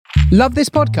Love this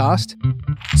podcast?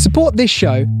 Support this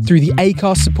show through the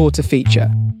Acast supporter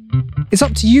feature. It's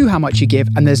up to you how much you give,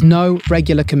 and there's no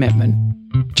regular commitment.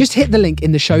 Just hit the link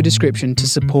in the show description to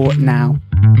support now.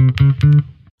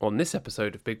 On this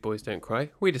episode of Big Boys Don't Cry,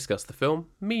 we discuss the film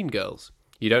Mean Girls.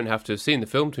 You don't have to have seen the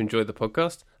film to enjoy the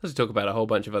podcast, as we talk about a whole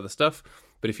bunch of other stuff.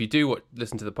 But if you do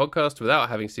listen to the podcast without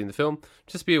having seen the film,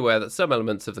 just be aware that some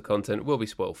elements of the content will be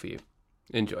spoiled for you.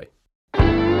 Enjoy.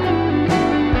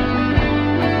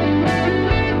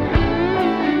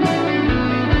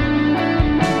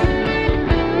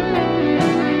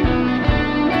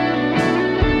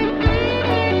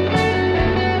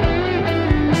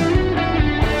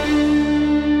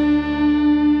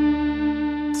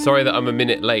 Sorry that I'm a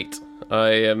minute late.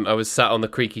 I was sat on the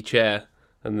creaky chair,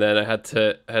 and then I had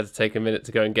to take a minute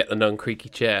to go and get the non-creaky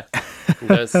chair.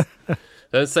 Don't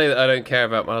say that I don't care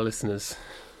about my listeners.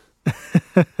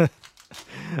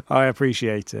 I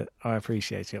appreciate it.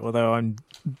 Although I'm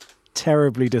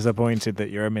terribly disappointed that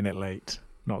you're a minute late.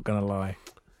 Not gonna lie.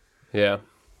 Yeah,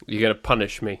 you're gonna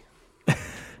punish me.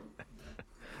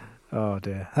 Oh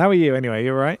dear. How are you anyway?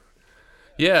 You all right?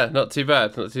 Yeah, not too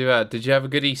bad. Did you have a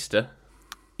good Easter?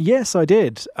 Yes, I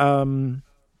did.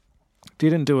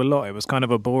 Didn't do a lot. It was kind of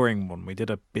a boring one. We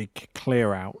did a big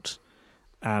clear out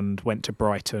and went to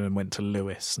Brighton and went to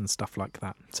Lewis and stuff like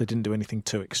that. So didn't do anything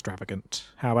too extravagant.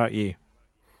 How about you?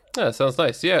 Yeah, sounds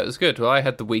nice. Yeah, it was good. Well, I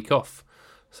had the week off.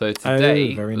 So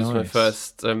today was my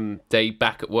first day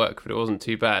back at work, but it wasn't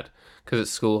too bad because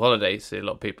it's school holidays, so a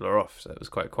lot of people are off. So it was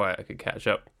quite quiet. I could catch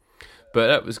up. But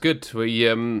that was good. We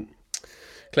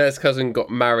Claire's cousin got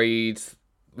married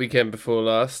weekend before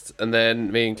last, and then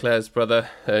me and Claire's brother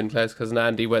and Claire's cousin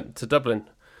Andy went to Dublin,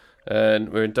 and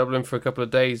we were in Dublin for a couple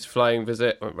of days, flying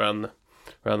visit, went around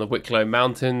the Wicklow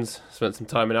Mountains, spent some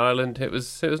time in Ireland. It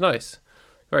was nice,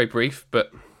 very brief,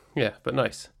 but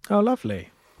nice. Oh,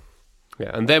 lovely.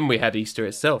 Yeah, and then we had Easter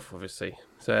itself, obviously.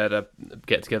 So I had a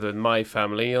get together with my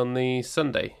family on the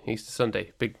Sunday, Easter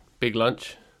Sunday, big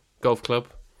lunch, golf club,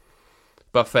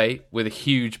 buffet with a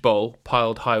huge bowl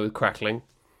piled high with crackling.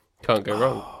 Can't go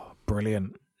wrong. Oh,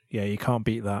 brilliant. Yeah, you can't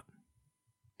beat that.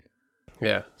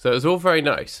 Yeah, so it was all very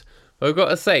nice. I've got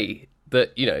to say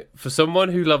that, for someone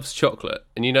who loves chocolate,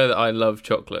 and you know that I love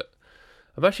chocolate,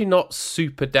 I'm actually not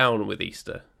super down with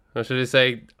Easter. Or should I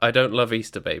say, I don't love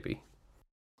Easter, baby.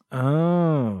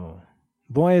 Oh.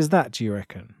 Why is that, do you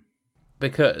reckon?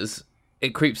 Because it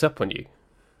creeps up on you.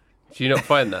 Do you not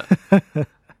find that?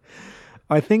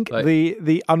 I think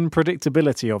the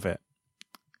unpredictability of it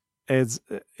is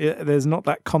there's not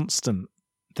that constant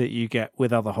that you get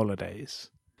with other holidays.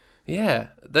 Yeah,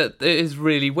 that it is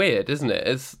really weird, isn't it?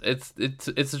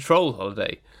 It's a troll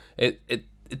holiday.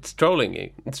 It's trolling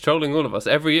you. It's trolling all of us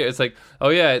every year. It's like, oh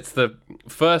yeah, it's the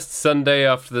first Sunday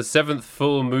after the seventh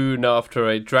full moon after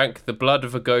I drank the blood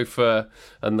of a gopher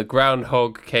and the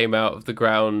groundhog came out of the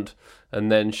ground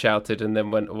and then shouted and then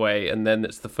went away, and then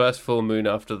it's the first full moon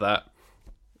after that.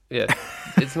 Yeah,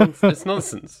 it's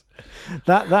nonsense.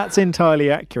 That's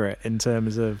entirely accurate in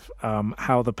terms of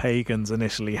how the pagans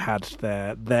initially had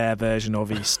their version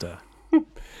of Easter.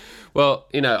 Well,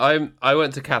 I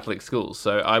went to Catholic school,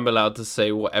 so I'm allowed to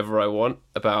say whatever I want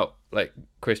about like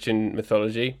Christian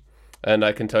mythology, and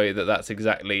I can tell you that that's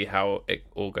exactly how it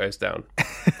all goes down.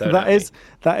 That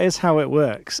is how it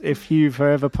works. If you've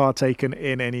ever partaken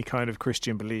in any kind of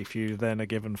Christian belief, you then are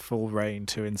given full reign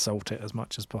to insult it as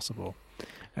much as possible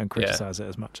and criticise it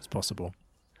as much as possible.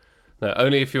 No,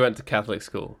 only if you went to Catholic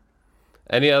school.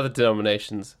 Any other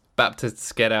denominations,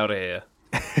 Baptists, get out of here.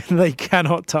 They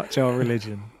cannot touch our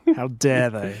religion. How dare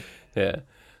they? Yeah.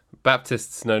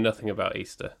 Baptists know nothing about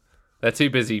Easter. They're too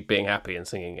busy being happy and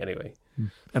singing anyway.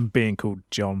 And being called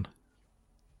John.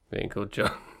 Being called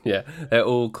John. Yeah, they're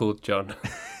all called John.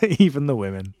 Even the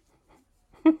women.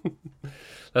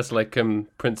 That's like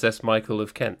Princess Michael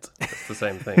of Kent. That's the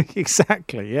same thing.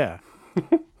 Exactly, yeah.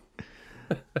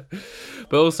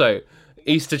 But also,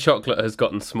 Easter chocolate has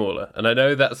gotten smaller, and I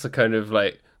know that's a kind of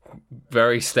like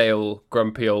very stale,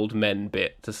 grumpy old men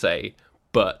bit to say,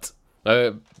 but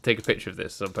I'll take a picture of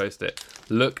this and I'll post it.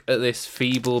 Look at this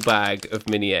feeble bag of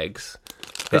mini eggs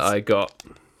that I got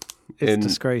in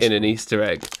an Easter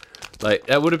egg. Like,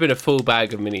 that would have been a full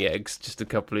bag of mini eggs just a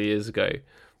couple of years ago.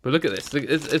 But look at this.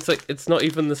 It's like, it's not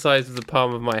even the size of the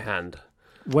palm of my hand.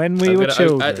 When we were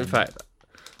children,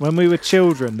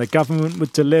 the government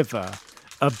would deliver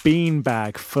a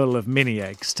beanbag full of mini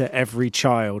eggs to every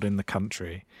child in the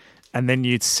country. And then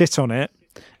you'd sit on it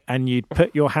and you'd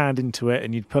put your hand into it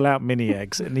and you'd pull out mini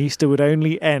eggs. And Easter would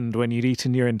only end when you'd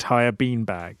eaten your entire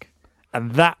beanbag.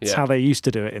 And that's how they used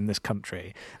to do it in this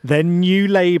country. Then New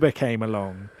Labour came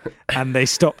along and they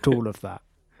stopped all of that.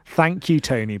 Thank you,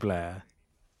 Tony Blair.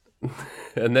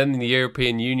 And then the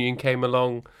European Union came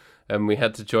along and we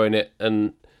had to join it,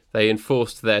 and they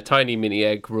enforced their tiny mini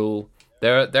egg rule.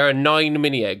 There are 9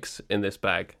 mini eggs in this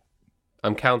bag.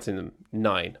 I'm counting them.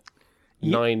 9.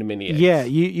 9 mini eggs. Yeah,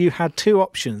 you had 2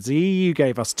 options. The EU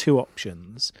gave us 2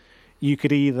 options. You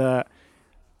could either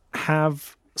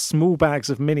have small bags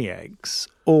of mini eggs,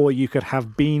 or you could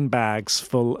have bean bags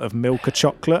full of Milka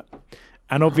chocolate.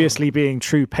 And obviously, being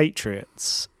true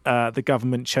patriots, the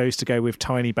government chose to go with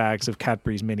tiny bags of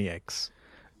Cadbury's mini eggs.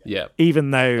 Yeah.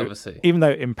 Even though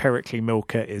empirically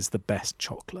Milka is the best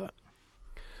chocolate.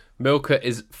 Milka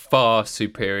is far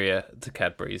superior to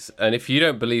Cadbury's. And if you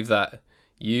don't believe that,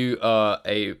 you are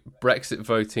a Brexit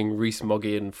voting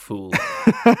Rees-Moggian fool.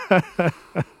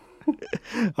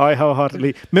 I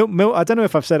wholeheartedly milk. I don't know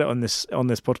if I've said it on this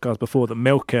podcast before that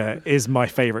Milka is my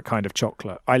favourite kind of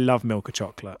chocolate. I love Milka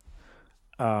chocolate.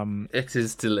 It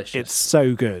is delicious. It's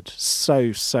so good,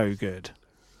 so good.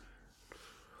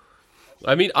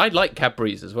 I mean, I like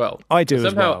Cadbury's as well. I do somehow,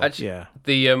 as well. Actually, yeah.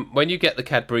 The when you get the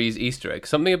Cadbury's Easter egg,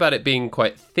 something about it being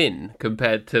quite thin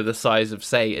compared to the size of,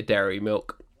 say, a Dairy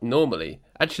Milk normally,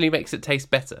 actually makes it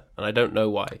taste better, and I don't know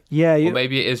why. Yeah, or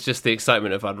maybe it is just the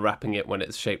excitement of unwrapping it when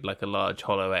it's shaped like a large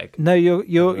hollow egg. No,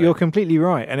 you're completely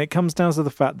right, and it comes down to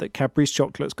the fact that Cadbury's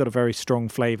chocolate's got a very strong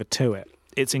flavour to it.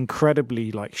 It's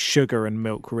incredibly like sugar and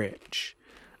milk rich.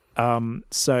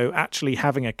 So actually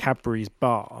having a Cadbury's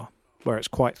bar where it's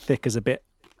quite thick is a bit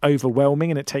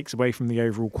overwhelming, and it takes away from the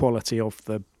overall quality of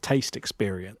the taste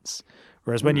experience.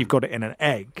 Whereas when you've got it in an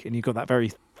egg and you've got that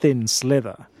very thin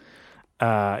slither,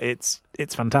 it's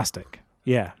fantastic.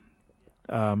 Yeah.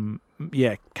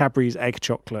 Cadbury's egg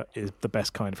chocolate is the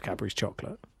best kind of Cadbury's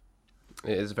chocolate.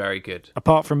 It is very good.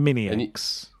 Apart from mini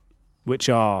eggs, which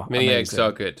are mini amazing. Eggs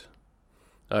are good.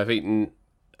 I've eaten.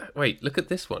 Wait, look at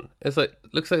this one.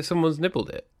 Looks like someone's nibbled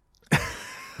it.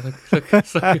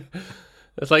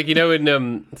 It's like you know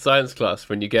in science class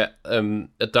when you get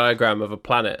a diagram of a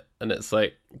planet and it's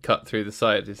like cut through the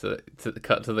side,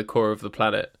 cut to the core of the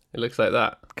planet. It looks like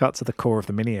that. Cut to the core of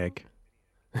the mini egg.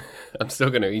 I'm still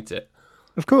going to eat it.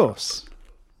 Of course.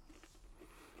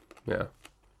 Yeah.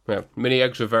 Mini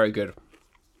eggs are very good.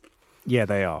 Yeah,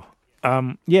 they are.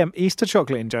 Easter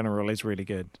chocolate in general is really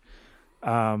good.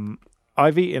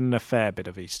 I've eaten a fair bit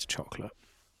of Easter chocolate.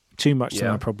 Too much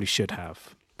than I probably should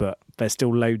have. But there's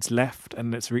still loads left,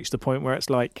 and it's reached the point where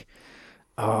it's like,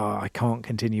 I can't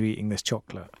continue eating this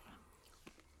chocolate.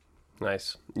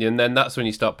 Nice. And then that's when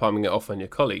you start palming it off on your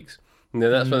colleagues. And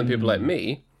then that's when people like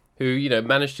me, who,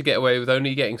 managed to get away with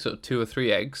only getting sort of 2 or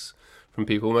 3 eggs from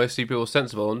people, mostly people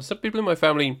sensible. And some people in my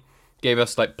family gave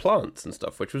us like plants and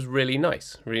stuff, which was really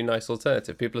nice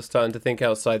alternative. People are starting to think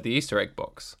outside the Easter egg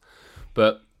box.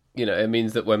 But, it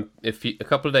means that a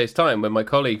couple of days' time, when my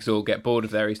colleagues all get bored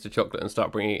of their Easter chocolate and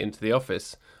start bringing it into the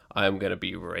office, I am going to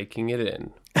be raking it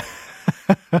in.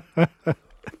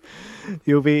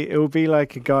 It'll be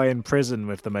like a guy in prison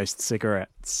with the most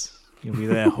cigarettes. You'll be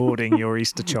there hoarding your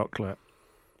Easter chocolate.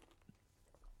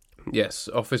 Yes,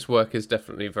 office work is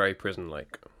definitely very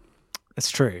prison-like.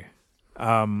 It's true.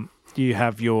 You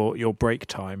have your break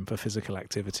time for physical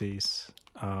activities.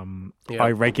 I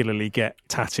regularly get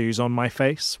tattoos on my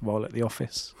face while at the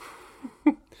office.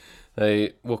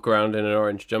 They walk around in an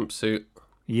orange jumpsuit.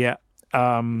 Yeah.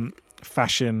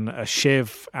 Fashion a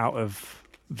shiv out of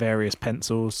various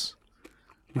pencils.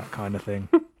 That kind of thing.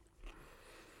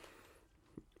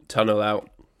 Tunnel out.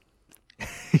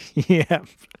 Yeah.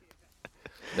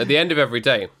 At the end of every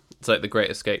day, it's like the Great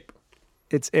Escape.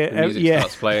 The music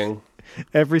starts playing.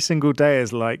 Every single day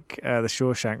is like the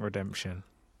Shawshank Redemption.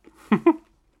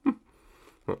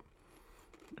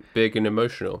 Big and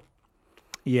emotional.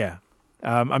 Yeah.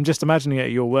 I'm just imagining it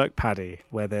at your work, Paddy,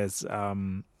 where there's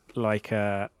like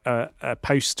a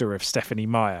poster of Stephanie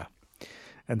Meyer,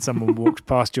 and someone walks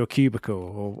past your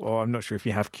cubicle, or I'm not sure if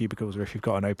you have cubicles or if you've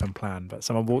got an open plan, but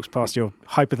someone walks past your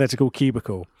hypothetical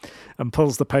cubicle and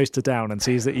pulls the poster down and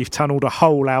sees that you've tunneled a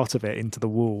hole out of it into the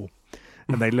wall,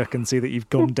 and they look and see that you've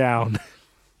gone down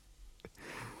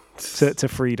to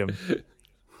freedom.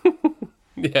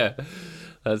 Yeah,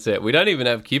 that's it. We don't even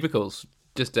have cubicles,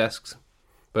 just desks.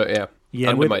 But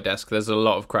under my desk, there's a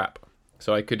lot of crap.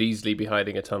 So I could easily be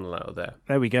hiding a tunnel out of there.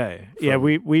 There we go. Yeah,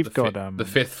 we've got the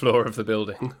 5th floor of the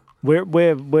building.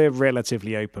 We're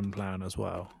relatively open plan as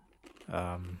well,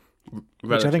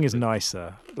 which I think is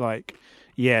nicer. Like,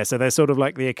 so there's sort of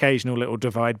like the occasional little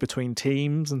divide between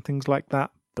teams and things like that,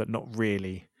 but not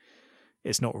really.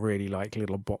 It's not really like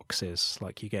little boxes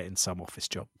like you get in some office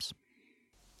jobs.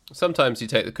 Sometimes you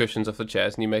take the cushions off the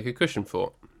chairs and you make a cushion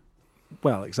fort.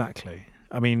 Well, exactly.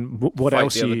 I mean, what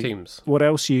else are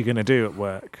you going to do at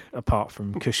work apart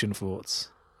from cushion forts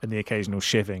and the occasional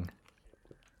shivving?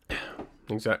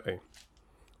 Exactly.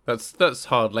 That's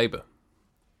hard labour.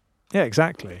 Yeah,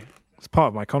 exactly. It's part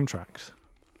of my contract.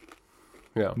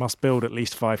 Yeah. Must build at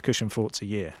least 5 cushion forts a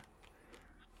year.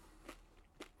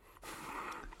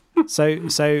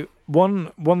 So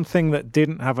one thing that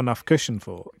didn't have enough cushion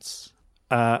forts,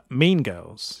 Mean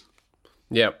Girls.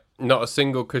 Yeah, not a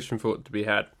single cushion fort to be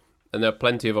had. And there are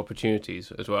plenty of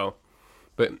opportunities as well.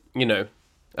 But, you know,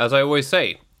 as I always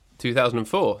say,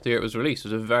 2004, the year it was released,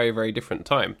 was a very, very different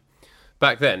time.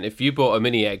 Back then, if you bought a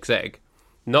Mini Eggs egg,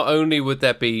 not only would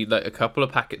there be like a couple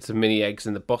of packets of mini eggs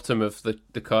in the bottom of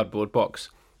the cardboard box,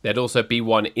 there'd also be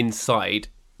one inside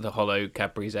the hollow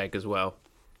Cadbury's egg as well.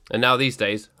 And now these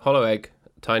days, hollow egg,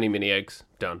 tiny mini eggs,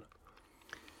 done.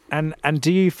 And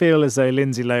do you feel as though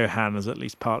Lindsay Lohan is at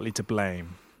least partly to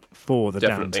blame for the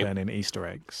downturn in Easter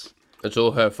eggs? It's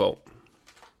all her fault.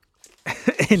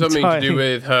 Something to do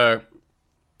with her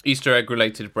Easter egg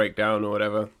related breakdown or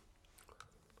whatever.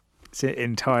 It's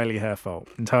entirely her fault.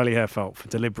 Entirely her fault for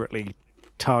deliberately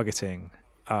targeting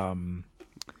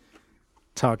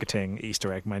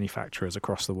Easter egg manufacturers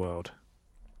across the world.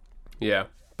 Yeah,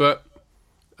 but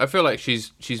I feel like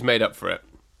she's made up for it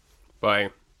by,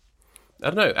 I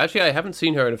don't know. Actually, I haven't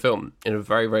seen her in a film in a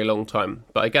very, very long time,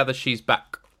 but I gather she's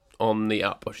back on the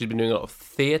up, or she's been doing a lot of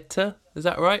theatre. Is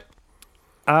that right?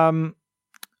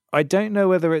 I don't know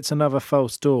whether it's another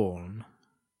False Dawn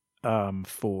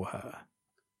for her.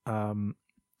 And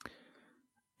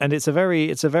it's a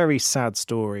very sad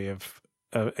story of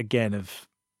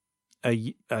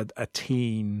a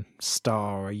teen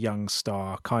star, a young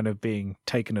star, kind of being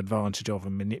taken advantage of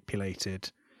and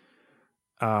manipulated,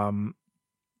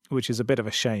 which is a bit of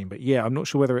a shame. But yeah, I'm not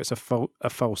sure whether it's a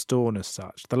False Dawn as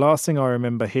such. The last thing I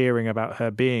remember hearing about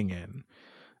her being in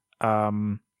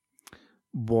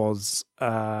was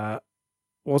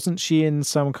wasn't she in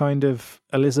some kind of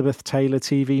Elizabeth Taylor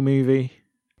TV movie?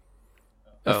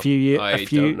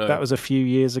 That was a few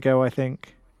years ago, I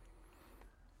think.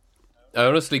 I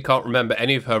honestly can't remember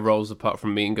any of her roles apart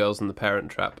from Mean Girls and The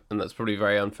Parent Trap, and that's probably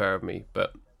very unfair of me,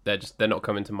 but they're not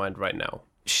coming to mind right now.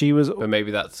 But maybe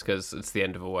that's because it's the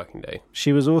end of a working day.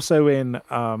 She was also in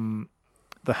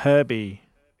the Herbie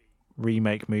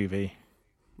remake movie.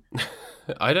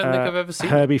 I don't think I've ever seen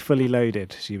Herbie Fully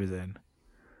Loaded. She was in.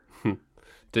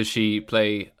 Does she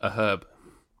play a herb?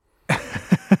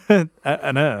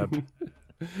 An herb.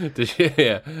 Does she?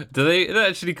 Yeah. Do they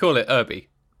actually call it Herbie?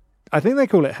 I think they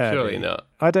call it Herbie. Surely not.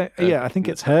 I don't. I think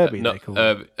it's Herbie. Not they call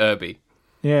it Herbie.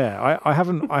 Yeah, I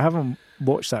haven't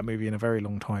watched that movie in a very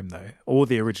long time though, or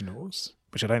the originals,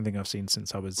 which I don't think I've seen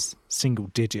since I was single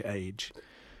digit age.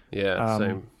 Yeah,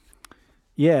 same.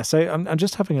 Yeah, so I'm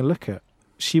just having a look at.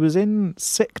 She was in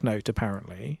Sick Note,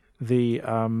 apparently, the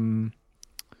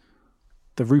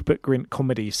Rupert Grint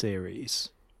comedy series.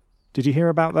 Did you hear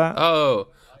about that? Oh,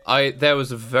 there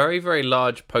was a very, very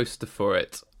large poster for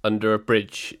it under a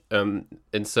bridge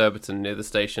in Surbiton near the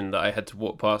station that I had to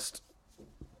walk past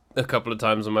a couple of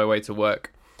times on my way to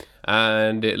work,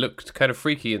 and it looked kind of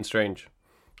freaky and strange,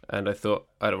 and I thought,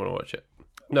 I don't want to watch it.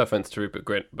 No offense to Rupert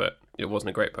Grint, but it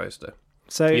wasn't a great poster.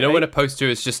 So when a poster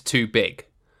is just too big?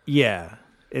 Yeah,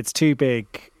 it's too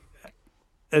big,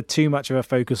 too much of a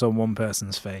focus on one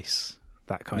person's face,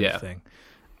 that kind of thing.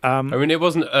 I mean, it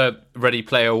wasn't a Ready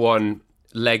Player One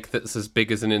leg that's as big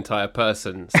as an entire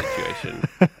person situation,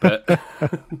 but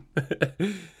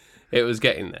it was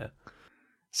getting there.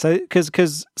 So,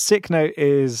 because Sick Note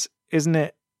isn't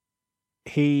it?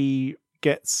 He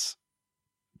gets,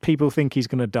 people think he's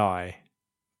going to die,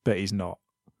 but he's not.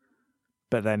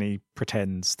 But then he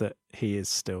pretends that he is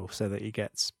still, so that he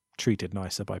gets treated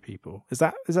nicer by people. Is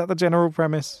that the general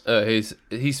premise?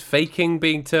 He's faking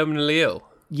being terminally ill.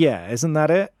 Yeah, isn't that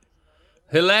it?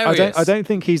 Hilarious. I don't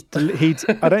think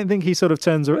I don't think he sort of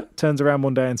turns around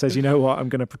one day and says, "You know what? I'm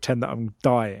going to pretend that I'm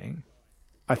dying."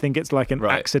 I think it's like an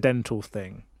accidental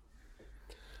thing.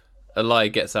 A lie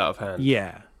gets out of hand.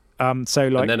 Yeah. So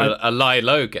like, and then a lie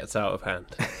low gets out of hand.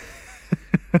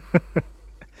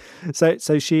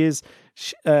 So she is.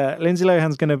 Lindsay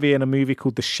Lohan's going to be in a movie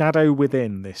called The Shadow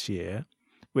Within this year,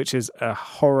 which is a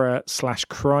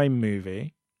horror/crime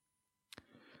movie.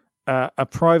 A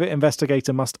private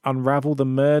investigator must unravel the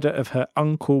murder of her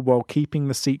uncle while keeping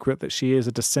the secret that she is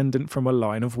a descendant from a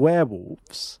line of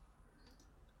werewolves.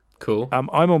 Cool. I'm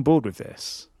on board with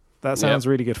this. That sounds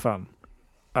really good fun.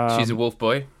 She's a wolf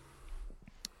boy.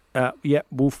 Yeah,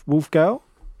 wolf girl.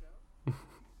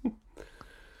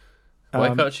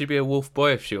 Why can't she be a wolf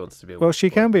boy if she wants to be a wolf boy? Well, she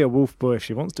can be a wolf boy if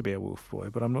she wants to be a wolf boy,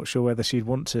 but I'm not sure whether she'd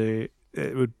want to.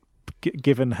 It would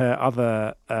given her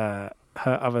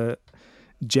other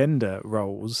gender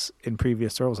roles in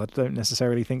previous roles, I don't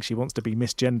necessarily think she wants to be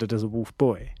misgendered as a wolf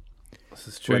boy. This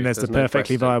is true. When there's the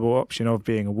perfectly viable option of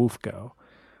being a wolf girl.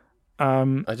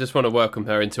 I just want to welcome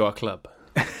her into our club.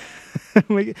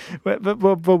 But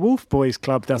the Wolf Boys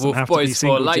Club doesn't have to be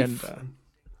single gender.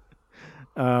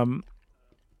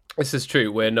 This is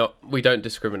true. We don't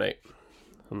discriminate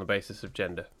on the basis of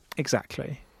gender.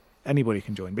 Exactly. Anybody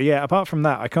can join. But yeah, apart from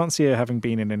that, I can't see her having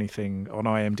been in anything on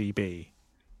IMDb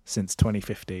since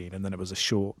 2015, and then it was a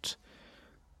short.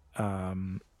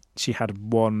 She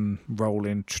had one role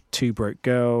in Two Broke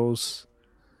Girls.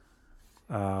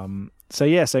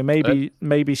 So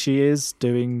maybe she is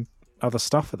doing other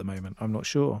stuff at the moment. I'm not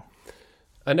sure.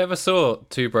 I never saw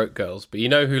Two Broke Girls, but you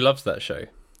know who loves that show?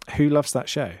 Who loves that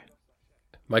show?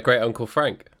 My great uncle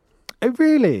Frank. Oh,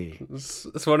 really?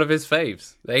 It's one of his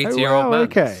faves. The 80-year-old man.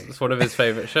 Okay. It's one of his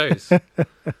favourite shows.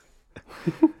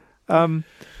 Oh,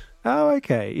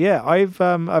 okay. Yeah, I've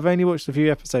only watched a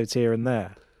few episodes here and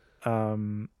there.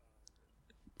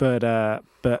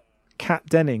 But Kat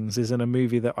Dennings is in a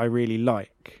movie that I really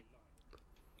like.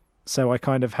 So I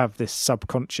kind of have this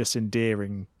subconscious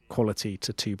endearing quality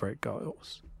to Two Broke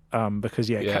Girls.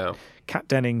 Because Kat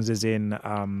Dennings is in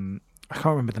I can't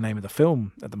remember the name of the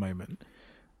film at the moment.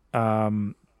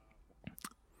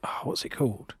 What's it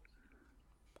called?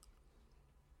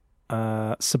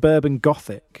 Suburban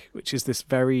Gothic, which is this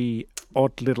very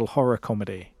odd little horror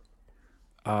comedy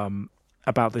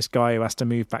about this guy who has to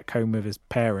move back home with his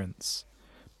parents,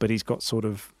 but he's got sort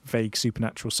of vague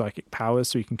supernatural psychic powers,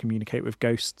 so he can communicate with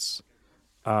ghosts.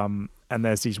 And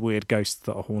there's these weird ghosts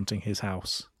that are haunting his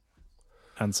house,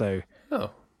 and so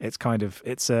it's kind of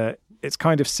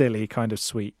silly, kind of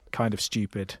sweet, kind of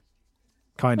stupid,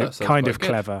 kind of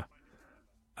clever.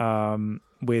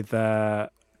 With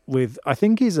I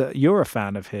think you're a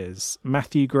fan of his,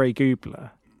 Matthew Gray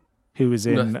Gubler, who was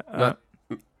in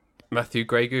Matthew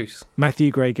Grey Goose.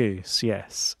 Matthew Grey Goose,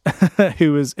 yes,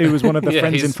 who was one of the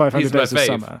friends in 500 Days of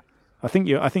Summer. I think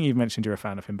you've mentioned you're a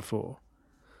fan of him before.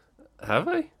 Have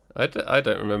I? I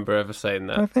don't remember ever saying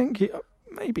that. I think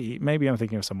maybe I'm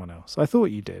thinking of someone else. I thought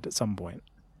you did at some point.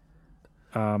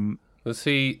 Was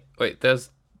he? Wait,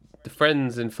 there's the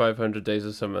friends in 500 Days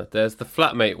of Summer. There's the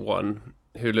flatmate one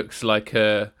who looks like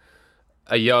a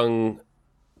young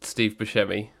Steve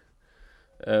Buscemi,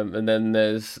 and then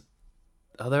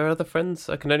are there other friends?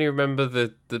 I can only remember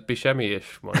the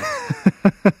Buscemi-ish one.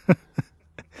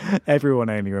 Everyone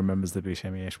only remembers the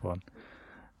Buscemi-ish one.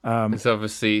 It's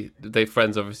obviously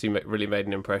friends really made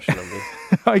an impression on me.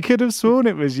 I could have sworn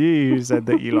it was you who said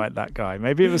that you liked that guy.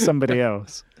 Maybe it was somebody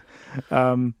else.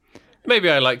 Maybe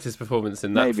I liked his performance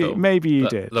in that film. Maybe you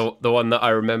did. The one that I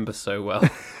remember so well.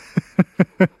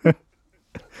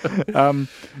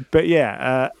 But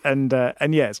yeah, and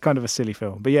yeah, it's kind of a silly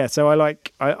film. But yeah, so I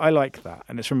like that,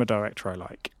 and it's from a director I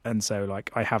like, and so like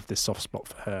I have this soft spot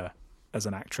for her as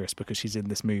an actress because she's in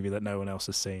this movie that no one else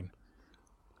has seen,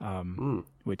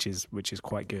 which is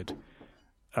quite good.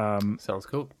 Sounds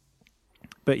cool.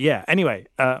 But yeah, anyway,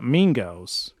 Mean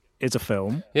Girls is a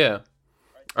film. Yeah.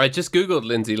 I just Googled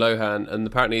Lindsay Lohan, and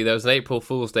apparently there was an April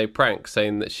Fool's Day prank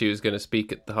saying that she was going to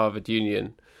speak at the Harvard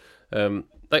Union.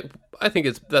 I think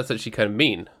that's actually kind of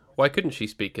mean. Why couldn't she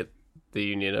speak at the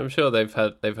Union? I'm sure they've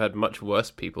had much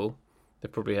worse people. They've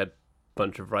probably had a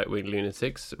bunch of right-wing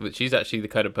lunatics. But she's actually the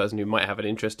kind of person who might have an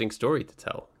interesting story to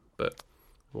tell. But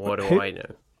what do I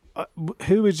know?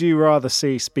 Who would you rather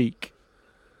see speak?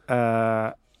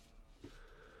 Her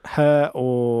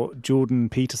or Jordan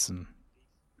Peterson?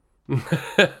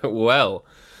 Well,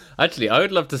 actually, I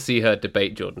would love to see her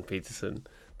debate Jordan Peterson.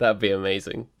 That'd be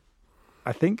amazing.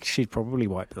 I think she'd probably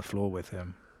wipe the floor with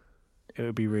him. It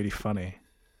would be really funny.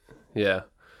 Yeah.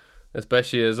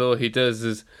 Especially as all he does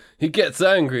is he gets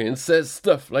angry and says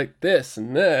stuff like this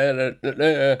and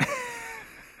that.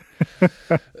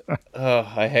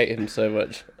 Oh, I hate him so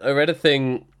much. I read a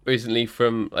thing recently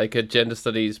from like a gender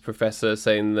studies professor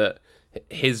saying that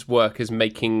his work is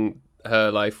making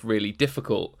her life really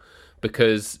difficult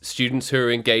because students who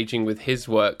are engaging with his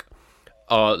work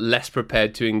are less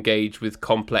prepared to engage with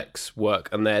complex work,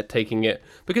 and they're taking it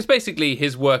because basically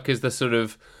his work is the sort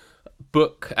of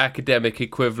book academic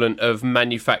equivalent of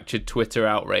manufactured Twitter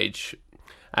outrage,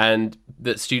 and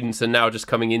that students are now just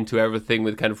coming into everything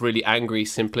with kind of really angry,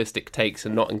 simplistic takes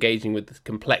and not engaging with the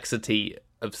complexity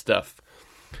of stuff.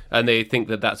 And they think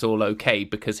that that's all okay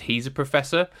because he's a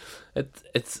professor.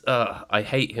 I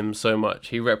hate him so much.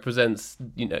 He represents,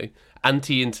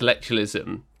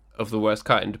 anti-intellectualism of the worst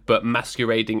kind, but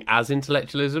masquerading as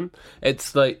intellectualism.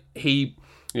 It's like the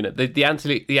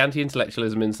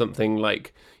anti-intellectualism in something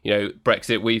like,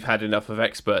 Brexit, we've had enough of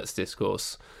experts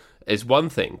discourse is one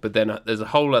thing, but then there's a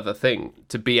whole other thing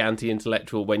to be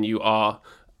anti-intellectual when you are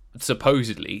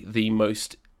supposedly the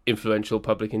most influential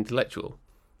public intellectual.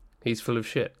 He's full of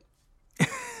shit.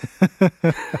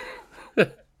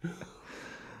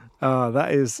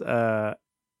 That is,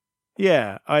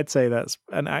 I'd say that's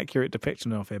an accurate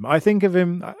depiction of him. I think of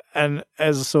him and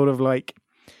as a sort of like,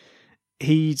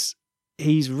 he's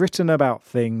written about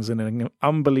things in an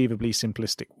unbelievably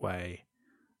simplistic way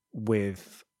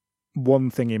with one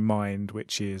thing in mind,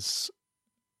 which is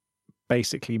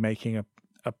basically making a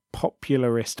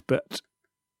popularist but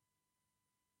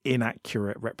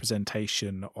inaccurate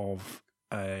representation of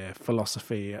a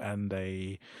philosophy and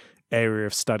a area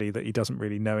of study that he doesn't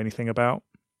really know anything about.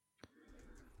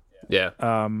 Yeah.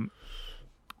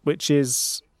 Which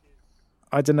is,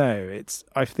 I don't know,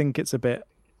 I think it's a bit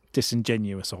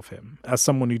disingenuous of him. As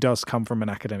someone who does come from an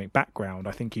academic background,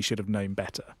 I think he should have known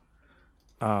better.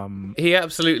 He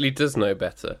absolutely does know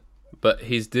better, but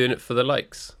he's doing it for the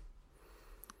likes.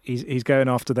 He's going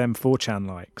after them 4chan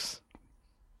likes.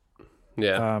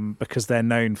 Yeah. Because they're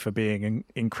known for being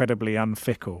incredibly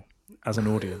unfickle as an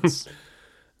audience.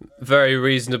 Very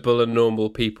reasonable and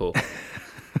normal people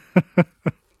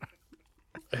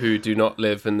who do not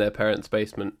live in their parents'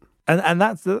 basement. And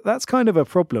that's kind of a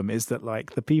problem, is that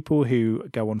like the people who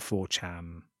go on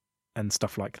 4chan and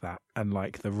stuff like that, and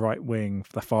like the right wing,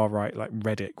 the far right, like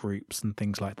Reddit groups and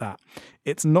things like that,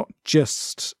 it's not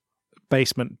just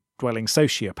basement dwelling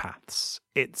sociopaths,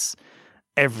 it's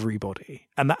everybody.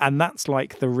 And that's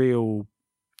like the real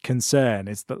concern,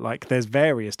 is that like there's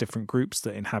various different groups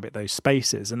that inhabit those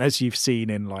spaces, and as you've seen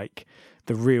in like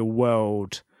the real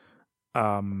world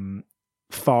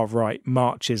far right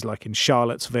marches like in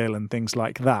Charlottesville and things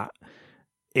like that,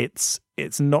 it's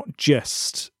not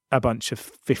just a bunch of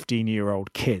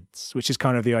 15-year-old kids, which is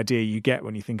kind of the idea you get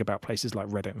when you think about places like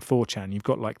Reddit and 4chan. You've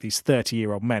got like these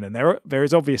 30-year-old men, and there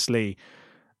is obviously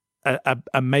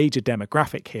a major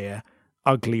demographic here,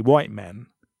 ugly white men.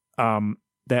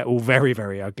 They're all very,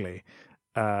 very ugly.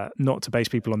 Not to base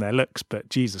people on their looks, but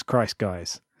Jesus Christ,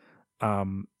 guys,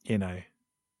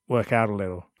 work out a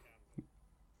little.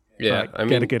 Yeah, like,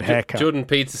 get a good haircut. Jordan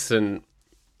Peterson,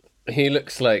 he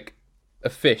looks like a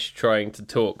fish trying to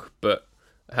talk, but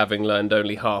having learned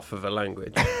only half of a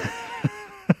language.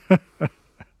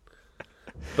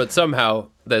 But somehow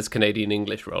there's Canadian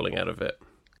English rolling out of it.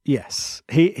 Yes,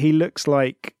 he looks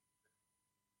like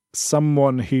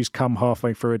someone who's come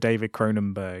halfway through a David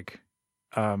Cronenberg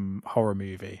horror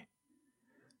movie,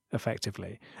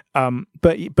 effectively.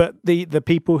 But the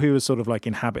people who are sort of like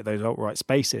inhabit those alt-right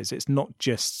spaces, it's not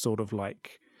just sort of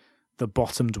like the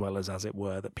bottom dwellers, as it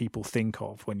were, that people think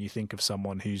of when you think of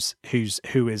someone who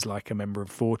is like a member of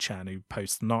 4chan who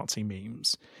posts Nazi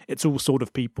memes. It's all sort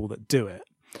of people that do it,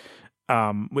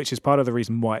 which is part of the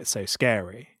reason why it's so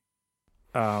scary.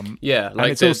 Yeah,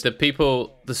 like the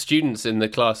people, the students in the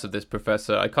class of this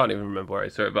professor, I can't even remember where I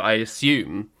saw it, but I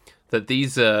assume that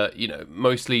these are,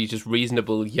 mostly just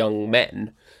reasonable young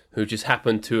men who just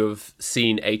happen to have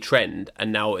seen a trend,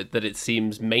 and now that it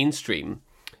seems mainstream,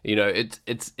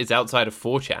 it's outside of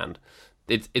 4chan.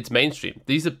 It's mainstream.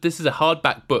 This is a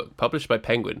hardback book published by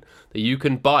Penguin that you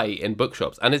can buy in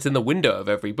bookshops, and it's in the window of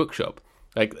every bookshop.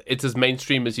 Like, it's as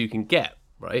mainstream as you can get,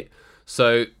 right?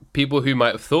 So people who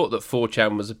might have thought that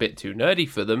 4chan was a bit too nerdy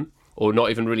for them, or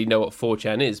not even really know what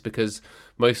 4chan is, because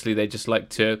mostly they just like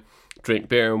to drink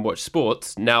beer and watch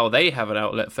sports, now they have an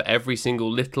outlet for every single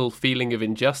little feeling of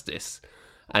injustice,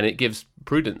 and it gives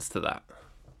prudence to that.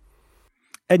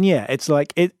 And yeah, it's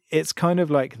like it's kind of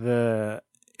like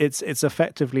it's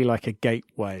effectively like a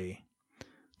gateway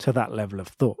to that level of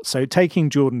thought. So taking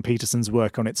Jordan Peterson's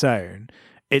work on its own,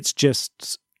 it's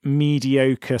just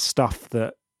mediocre stuff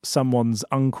that someone's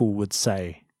uncle would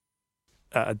say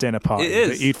at a dinner party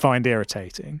that you'd find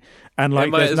irritating, and like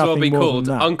it might as well be called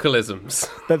uncleisms.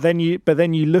 But then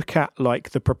you look at like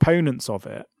the proponents of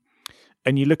it,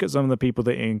 and you look at some of the people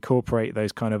that incorporate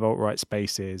those kind of alt-right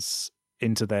spaces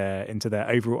into their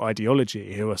overall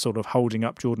ideology, who are sort of holding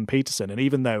up Jordan Peterson. And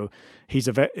even though his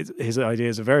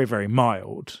ideas are very, very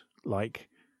mild, like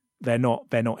they're not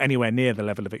anywhere near the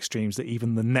level of extremes that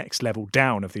even the next level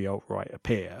down of the alt-right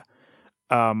appear.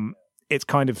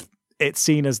 It's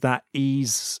seen as that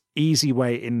easy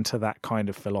way into that kind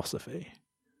of philosophy.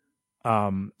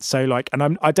 So like,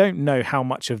 and I don't know how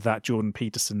much of that Jordan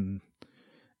Peterson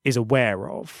is aware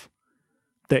of,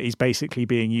 that he's basically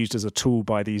being used as a tool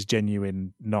by these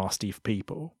genuine nasty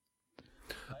people.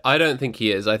 I don't think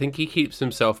he is. I think he keeps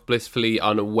himself blissfully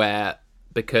unaware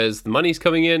because the money's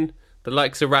coming in, the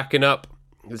likes are racking up,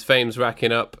 his fame's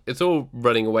racking up. It's all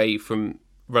running away from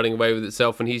running away with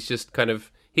itself, and he's just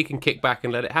he can kick back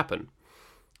and let it happen.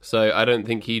 So I don't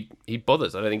think he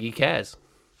bothers. I don't think he cares.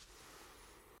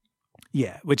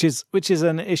 Yeah, which is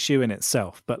an issue in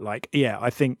itself. But I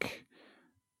think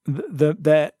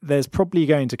there's probably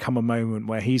going to come a moment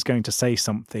where he's going to say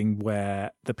something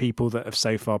where the people that have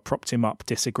so far propped him up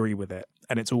disagree with it,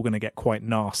 and it's all going to get quite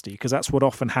nasty, because that's what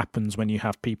often happens when you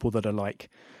have people that are like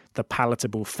the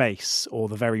palatable face or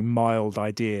the very mild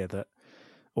idea that,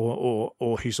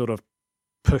 or who sort of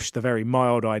push the very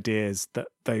mild ideas that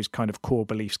those kind of core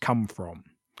beliefs come from,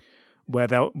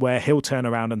 where he'll turn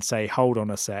around and say, hold on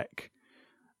a sec,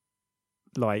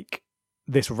 like,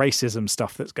 this racism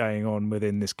stuff that's going on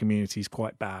within this community is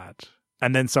quite bad.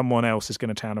 And then someone else is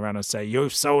going to turn around and say,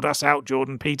 you've sold us out,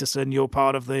 Jordan Peterson. You're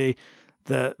part of the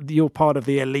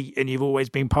elite, and you've always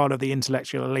been part of the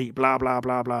intellectual elite, blah, blah,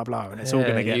 blah, blah, blah. And it's all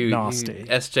going to get nasty.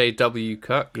 SJW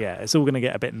cuck. Yeah, it's all going to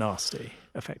get a bit nasty,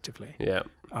 effectively. Yeah.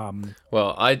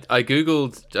 Well, I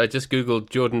just Googled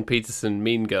Jordan Peterson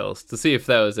Mean Girls to see if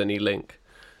there was any link.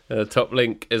 The top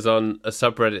link is on a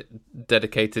subreddit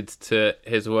dedicated to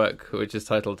his work, which is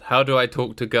titled, How Do I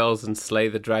Talk to Girls and Slay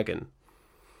the Dragon?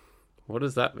 What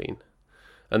does that mean?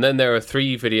 And then there are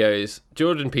 3 videos.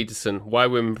 Jordan Peterson, Why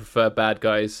Women Prefer Bad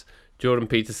Guys. Jordan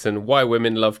Peterson, Why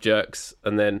Women Love Jerks.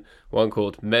 And then one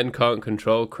called Men Can't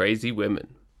Control Crazy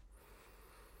Women.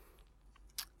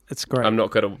 It's great. I'm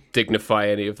not going to dignify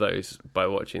any of those by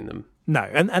watching them. No,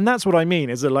 and that's what I mean,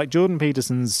 is that like Jordan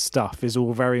Peterson's stuff is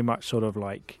all very much sort of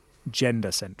like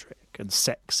gender-centric and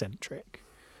sex-centric.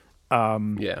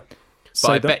 Yeah. But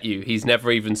I bet you he's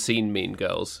never even seen Mean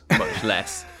Girls, much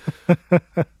less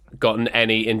gotten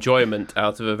any enjoyment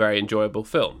out of a very enjoyable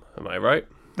film. Am I right?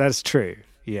 That's true,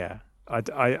 yeah.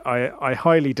 I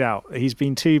highly doubt. He's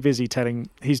been too busy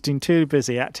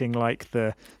acting like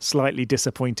the slightly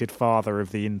disappointed father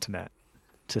of the internet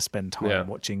to spend time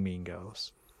watching Mean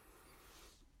Girls.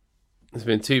 He's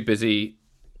been too busy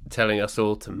telling us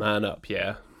all to man up,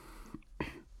 yeah.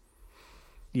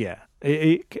 Yeah,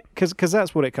 because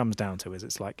that's what it comes down to. Is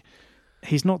it's like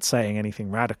he's not saying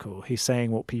anything radical. He's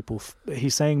saying what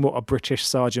a British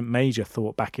sergeant major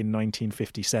thought back in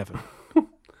 1957.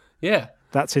 Yeah,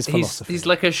 that's his philosophy. He's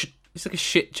like a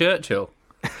shit Churchill.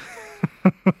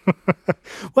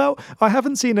 Well, I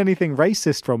haven't seen anything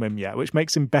racist from him yet, which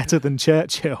makes him better than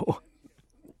Churchill.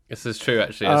 This is true,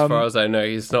 actually. As far as I know,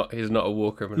 he's not a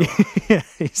war criminal. Yeah,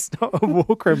 he's not a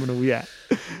war criminal yet.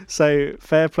 So,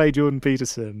 fair play, Jordan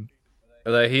Peterson.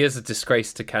 Although he is a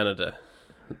disgrace to Canada,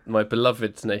 my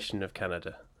beloved nation of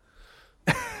Canada.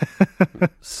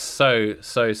 So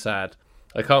sad.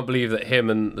 I can't believe that him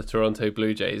and the Toronto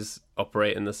Blue Jays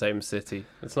operate in the same city.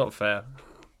 It's not fair.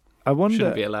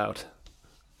 Shouldn't be allowed.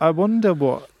 I wonder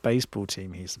what baseball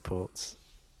team he supports.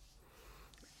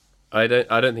 I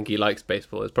don't think he likes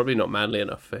baseball. It's probably not manly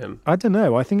enough for him. I don't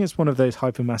know. I think it's one of those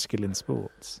hyper-masculine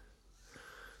sports.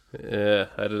 Yeah,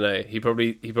 I don't know. He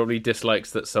probably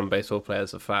dislikes that some baseball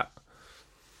players are fat.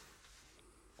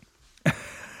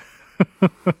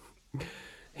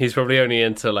 He's probably only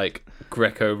into like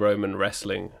Greco-Roman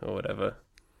wrestling or whatever.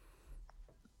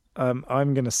 I'm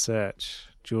going to search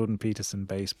Jordan Peterson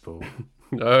baseball.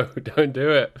 No, don't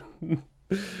do it.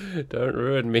 Don't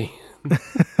ruin me.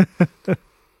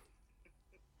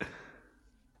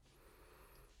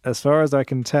 As far as I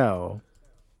can tell,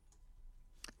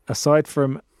 aside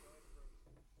from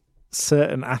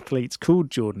certain athletes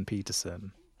called Jordan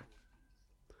Peterson,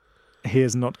 he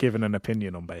has not given an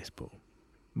opinion on baseball,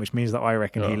 which means that I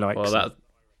reckon he likes it.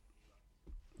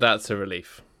 That's a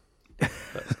relief.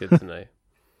 That's good to know.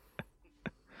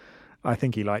 I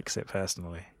think he likes it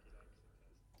personally.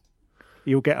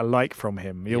 You'll get a like from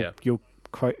him.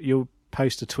 You'll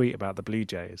post a tweet about the Blue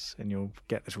Jays and you'll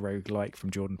get this rogue like from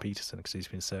Jordan Peterson because he's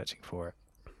been searching for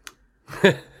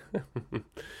it.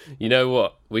 You know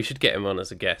what? We should get him on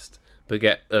as a guest,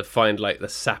 but find like the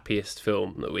sappiest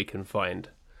film that we can find,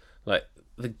 like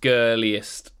the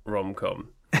girliest rom-com,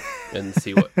 and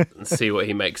see what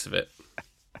he makes of it.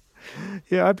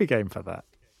 Yeah, I'd be game for that.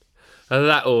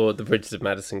 That or The Bridges of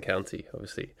Madison County,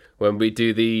 obviously. When we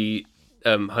do the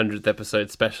 100th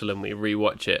episode special and we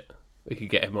rewatch it, we could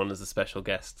get him on as a special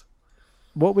guest.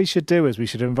 What we should do is we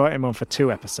should invite him on for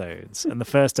 2 episodes, and the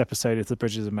first episode is The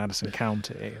Bridges of Madison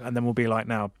County, and then we'll be like,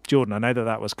 now, Jordan, I know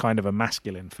that was kind of a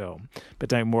masculine film, but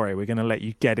don't worry, we're going to let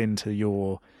you get into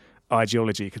your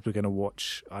ideology because we're going to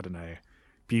watch, I don't know,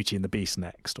 Beauty and the Beast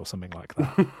next or something like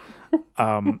that.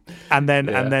 And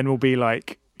then we'll be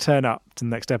like, turn up to the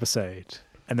next episode.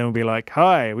 And then we'll be like,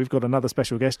 hi, we've got another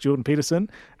special guest, Jordan Peterson,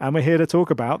 and we're here to talk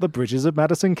about The Bridges of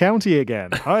Madison County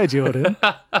again. Hi, Jordan.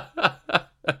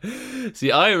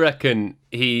 See, I reckon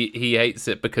he hates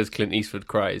it because Clint Eastwood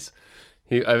cries.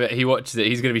 He watches it.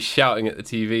 He's going to be shouting at the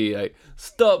TV like,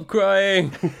 "Stop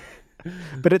crying!"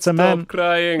 But it's Stop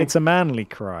crying. It's a manly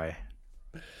cry.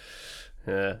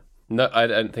 Yeah. No, I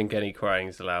don't think any crying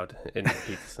is allowed in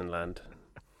Peterson land.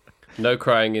 No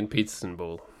crying in Peterson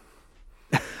Ball.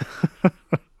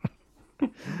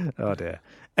 Oh dear.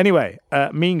 Anyway,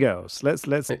 Mean Girls.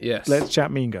 Let's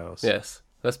chat Mean Girls. Yes.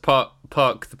 Let's park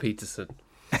the Peterson.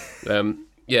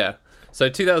 Yeah. So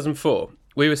 2004.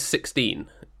 We were 16.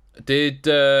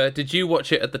 Did you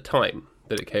watch it at the time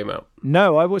that it came out?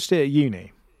 No, I watched it at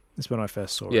uni. That's when I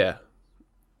first saw it. Yeah.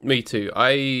 Me too.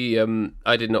 I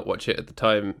did not watch it at the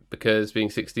time because being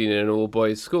 16 in an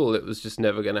all-boys school, it was just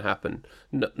never going to happen.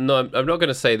 No, I'm not going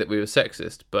to say that we were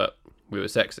sexist, but we were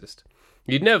sexist.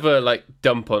 You'd never like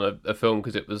dump on a film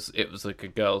because it was like a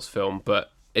girl's film,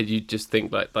 but you'd just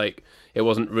think like it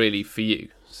wasn't really for you.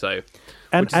 So,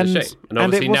 which is a shame. And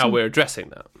obviously now we're addressing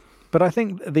that. But I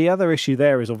think the other issue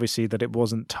there is obviously that it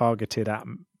wasn't targeted at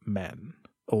men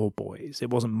or boys. It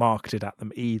wasn't marketed at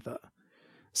them either.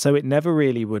 So it never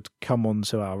really would come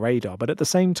onto our radar. But at the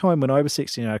same time, when I was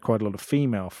 16, I had quite a lot of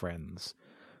female friends.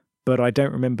 But I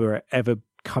don't remember it ever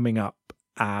coming up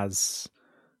as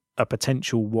a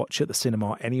potential watch at the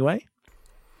cinema anyway.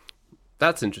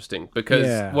 That's interesting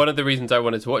because one of the reasons I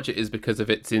wanted to watch it is because of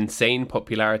its insane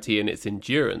popularity and its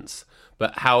endurance,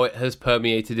 but how it has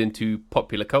permeated into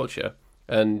popular culture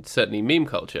and certainly meme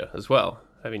culture as well.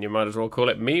 I mean, you might as well call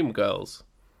it Meme Girls.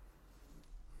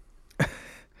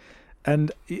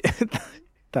 And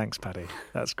thanks, Paddy.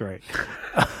 That's great.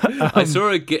 I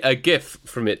saw a GIF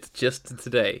from it just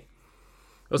today.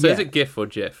 Also, is it GIF or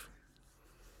GIF?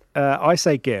 I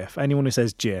say GIF. Anyone who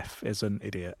says GIF is an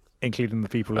idiot, including the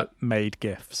people that made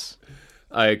GIFs.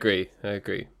 I agree.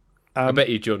 I bet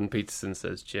you Jordan Peterson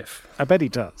says GIF. I bet he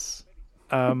does.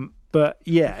 But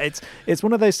yeah, it's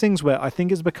one of those things where I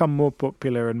think it's become more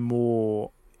popular and more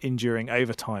enduring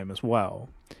over time as well.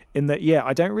 In that,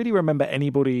 I don't really remember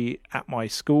anybody at my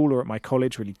school or at my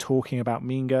college really talking about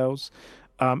Mean Girls.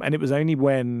 And it was only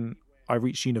when I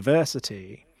reached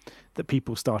university that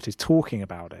people started talking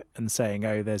about it and saying,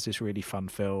 oh, there's this really fun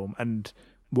film, and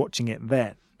watching it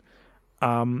then.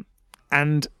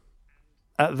 And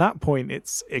at that point,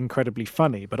 it's incredibly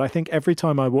funny. But I think every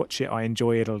time I watch it, I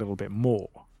enjoy it a little bit more.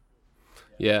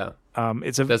 Yeah.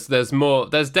 There's more,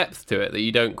 there's depth to it that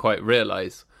you don't quite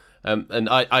realise. And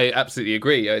I absolutely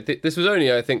agree. This was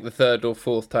only, I think, the third or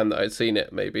fourth time that I'd seen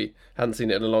it, maybe. Hadn't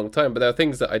seen it in a long time. But there are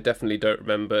things that I definitely don't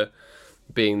remember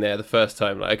being there the first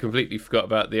time. Like, I completely forgot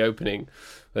about the opening.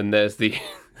 And there's the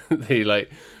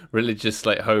like religious,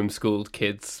 like homeschooled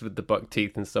kids with the buck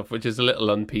teeth and stuff, which is a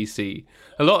little un-PC.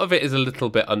 A lot of it is a little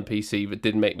bit un-PC, but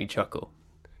did make me chuckle.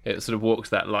 It sort of walks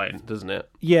that line, doesn't it?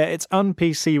 Yeah, it's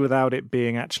un-PC without it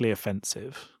being actually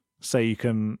offensive. So you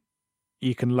can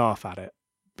laugh at it.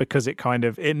 Because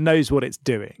it knows what it's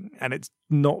doing and it's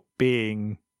not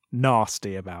being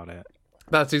nasty about it.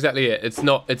 That's exactly it.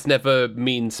 It's never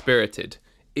mean-spirited.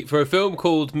 For a film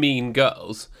called Mean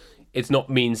Girls, it's not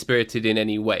mean-spirited in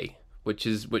any way, which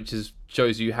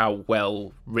shows you how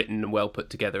well written and well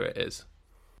put together it is.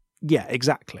 Yeah,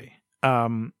 exactly.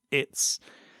 It's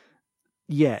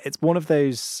one of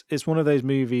those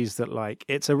movies that like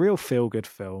it's a real feel-good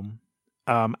film.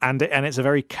 And it's a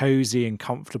very cozy and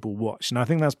comfortable watch. And I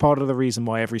think that's part of the reason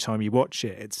why every time you watch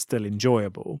it, it's still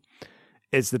enjoyable,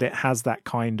 is that it has that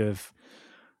kind of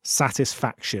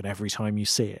satisfaction every time you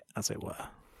see it, as it were.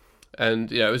 And,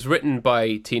 it was written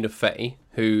by Tina Fey,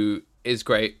 who is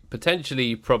great,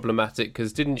 potentially problematic,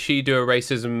 because didn't she do a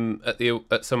racism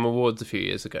at some awards a few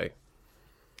years ago?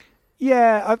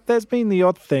 Yeah, there's been the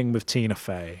odd thing with Tina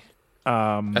Fey.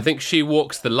 I think she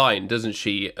walks the line, doesn't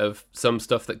she, of some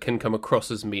stuff that can come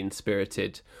across as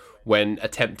mean-spirited when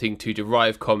attempting to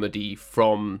derive comedy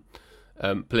from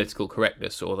political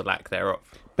correctness or the lack thereof.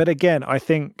 But again, I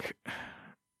feel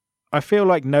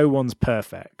like no one's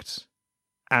perfect,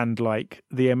 and like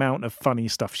the amount of funny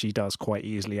stuff she does quite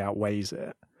easily outweighs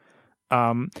it.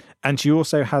 And she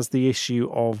also has the issue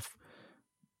of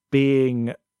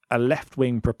being a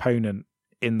left-wing proponent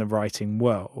in the writing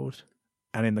world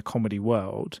and in the comedy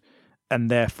world,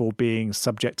 and therefore being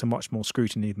subject to much more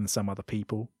scrutiny than some other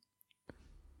people.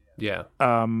 Yeah.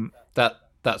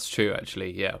 That's true,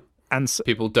 actually, yeah. And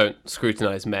people don't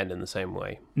scrutinize men in the same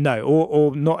way. No,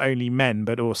 or not only men,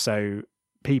 but also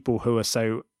people who are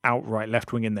so outright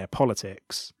left-wing in their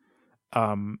politics.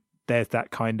 There's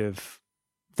that kind of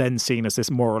then seen as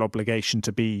this moral obligation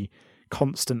to be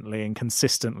constantly and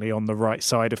consistently on the right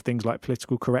side of things like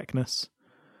political correctness.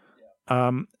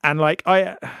 And like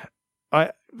I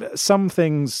some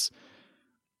things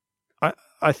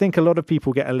I think a lot of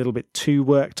people get a little bit too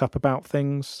worked up about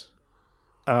things.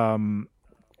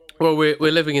 Well, we're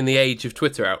living in the age of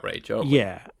Twitter outrage, aren't we?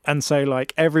 Yeah, and so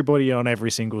like everybody on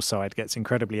every single side gets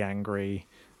incredibly angry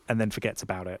and then forgets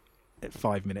about it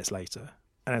 5 minutes later,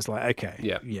 and it's like, okay,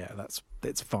 yeah,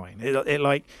 it's fine. It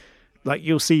like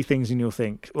you'll see things and you'll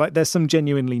think like there's some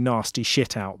genuinely nasty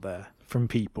shit out there from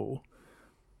people,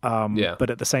 but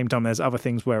at the same time there's other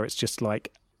things where it's just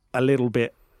like a little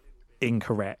bit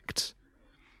incorrect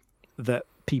that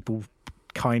people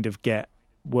kind of get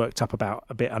worked up about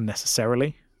a bit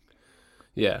unnecessarily.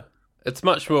 Yeah, it's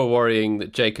much more worrying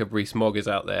that Jacob Rees-Mogg is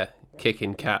out there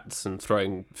kicking cats and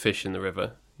throwing fish in the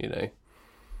river, you know.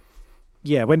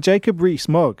 Yeah, when Jacob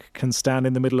Rees-Mogg can stand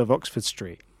in the middle of Oxford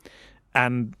Street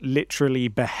and literally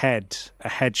behead a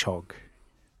hedgehog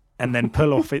and then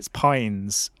pull off its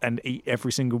pines and eat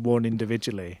every single one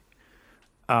individually,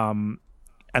 and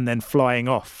then flying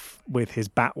off with his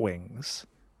bat wings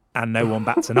and no one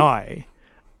bats an eye,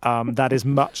 that is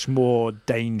much more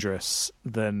dangerous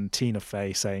than Tina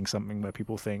Fey saying something where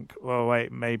people think, well,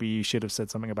 wait, maybe you should have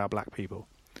said something about black people.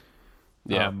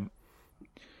 Yeah.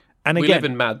 And again, we live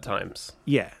in mad times.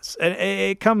 Yes. And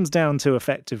it comes down to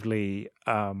effectively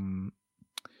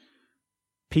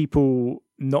people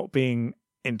not being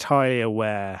entirely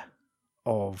aware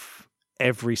of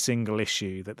every single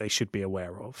issue that they should be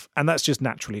aware of. And that's just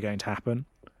naturally going to happen.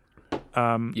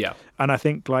 And I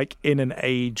think like in an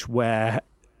age where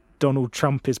Donald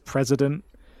Trump is president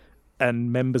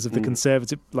and members of the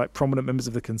conservative, like prominent members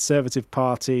of the Conservative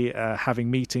Party, having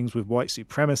meetings with white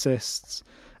supremacists,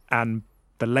 and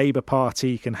the Labour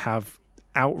Party can have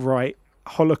outright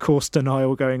Holocaust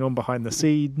denial going on behind the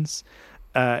scenes.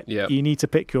 You need to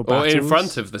pick your battles. Or in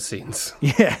front of the scenes.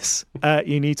 Yes.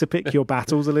 You need to pick your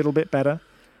battles a little bit better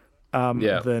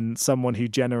than someone who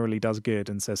generally does good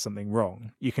and says something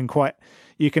wrong. You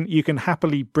can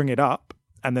happily bring it up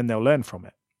and then they'll learn from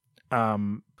it.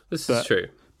 This is true.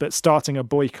 But starting a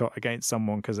boycott against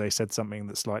someone because they said something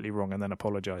that's slightly wrong and then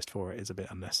apologized for it is a bit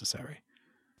unnecessary.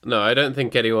 No, I don't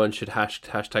think anyone should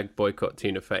hashtag boycott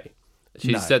Tina Fey.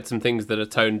 She's said some things that are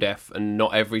tone deaf, and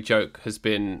not every joke has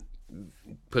been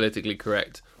politically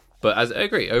correct. But I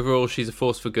agree, overall, she's a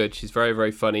force for good. She's very,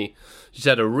 very funny. She's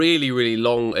had a really, really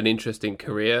long and interesting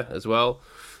career as well,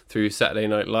 through Saturday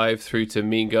Night Live, through to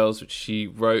Mean Girls, which she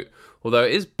wrote, although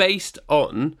it is based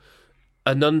on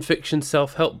a non-fiction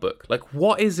self-help book. Like,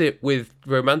 what is it with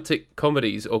romantic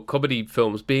comedies or comedy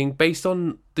films being based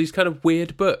on these kind of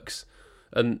weird books,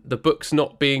 and the books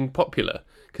not being popular?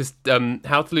 Because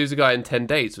How to Lose a Guy in 10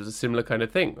 Days was a similar kind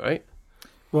of thing, right?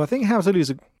 Well, I think How to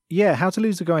Lose a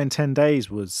Guy in 10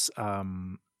 Days was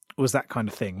that kind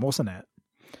of thing, wasn't it?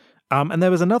 And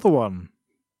there was another one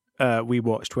we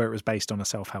watched where it was based on a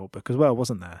self-help book as well,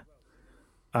 wasn't there?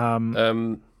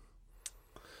 10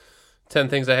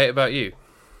 Things I Hate About You.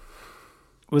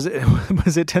 Was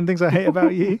it 10 Things I Hate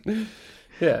About You?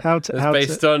 Yeah. It's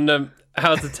based on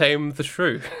How to Tame the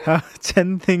Shrew.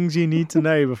 10 things you need to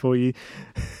know before you...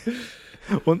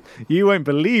 Well, you won't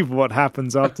believe what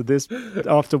happens after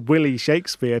Willie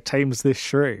Shakespeare tames this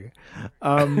shrew.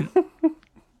 There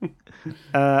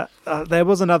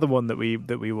was another one that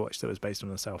we watched that was based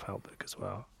on a self-help book as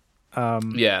well.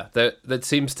 That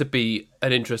seems to be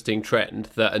an interesting trend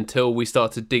that until we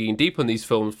started digging deep on these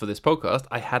films for this podcast,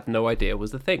 I had no idea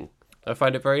was the thing. I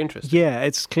find it very interesting. Yeah,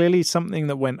 it's clearly something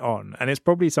that went on, and it's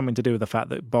probably something to do with the fact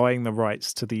that buying the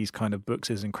rights to these kind of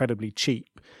books is incredibly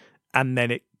cheap, and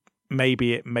then it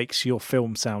makes your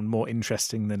film sound more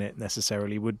interesting than it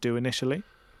necessarily would do initially.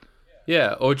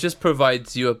 Yeah, or just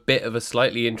provides you a bit of a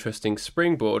slightly interesting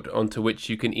springboard onto which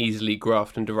you can easily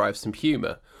graft and derive some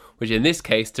humour, which in this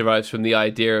case derives from the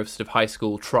idea of sort of high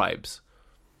school tribes.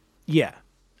 Yeah.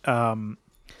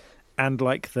 And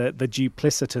like the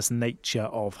duplicitous nature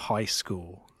of high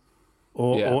school,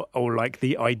 or like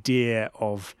the idea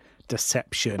of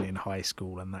deception in high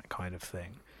school and that kind of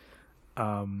thing.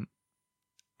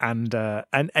 And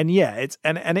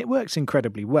it works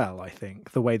incredibly well, I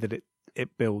think, the way that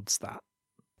it builds that.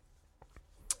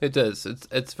 It does.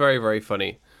 It's very, very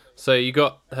funny. So you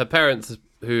got her parents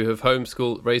who have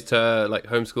raised her like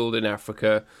homeschooled in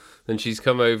Africa. Then she's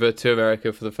come over to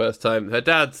America for the first time. Her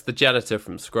dad's the janitor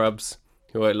from Scrubs,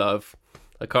 who I love.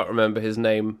 I can't remember his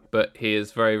name, but he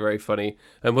is very, very funny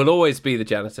and will always be the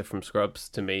janitor from Scrubs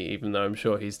to me, even though I'm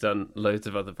sure he's done loads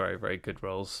of other very, very good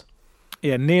roles.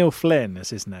 Yeah, Neil Flynn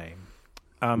is his name.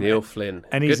 Neil Flynn.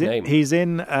 And he's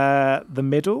in The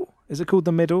Middle. Is it called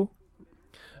The Middle?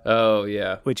 Oh,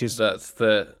 yeah. That's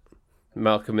the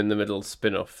Malcolm in the Middle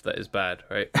spin-off that is bad,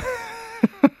 right?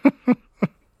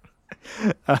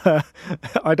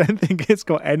 I don't think it's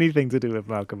got anything to do with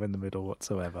Malcolm in the Middle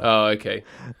whatsoever. Oh, okay.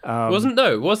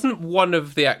 Wasn't one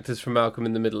of the actors from Malcolm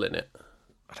in the Middle in it?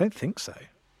 I don't think so.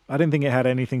 I don't think it had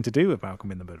anything to do with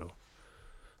Malcolm in the Middle.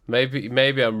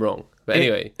 Maybe I'm wrong. But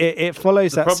anyway, it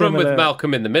follows that problem similar... with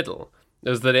Malcolm in the Middle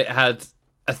was that it had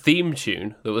a theme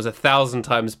tune that was 1,000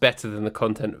 times better than the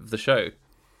content of the show.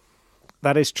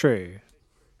 That is true.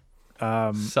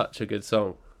 Such a good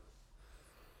song.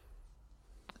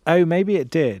 Oh, maybe it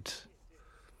did.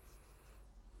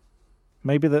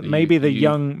 Maybe the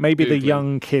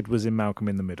young kid was in Malcolm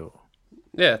in the Middle.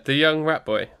 Yeah, the young rat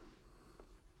boy.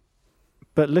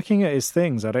 But looking at his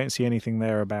things, I don't see anything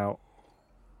there about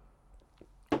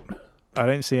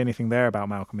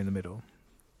Malcolm in the Middle.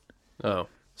 Oh.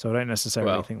 So I don't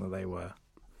necessarily think that they were.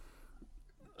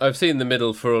 I've seen The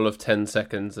Middle for all of 10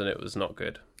 seconds and it was not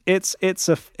good.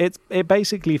 It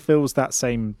basically fills that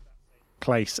same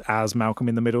place as Malcolm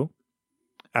in the Middle,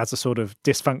 as a sort of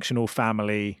dysfunctional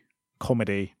family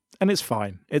comedy, and it's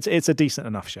fine. It's a decent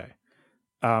enough show.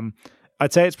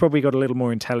 I'd say it's probably got a little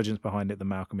more intelligence behind it than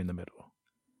Malcolm in the Middle.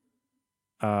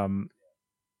 So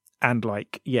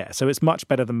it's much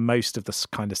better than most of the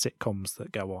kind of sitcoms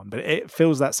that go on, but it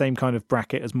fills that same kind of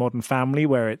bracket as Modern Family,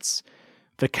 where it's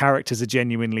the characters are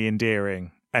genuinely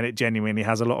endearing and it genuinely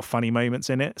has a lot of funny moments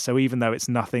in it. So even though it's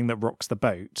nothing that rocks the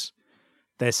boat,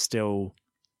 there's still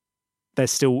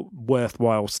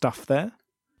worthwhile stuff there.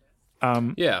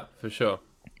 Yeah, for sure.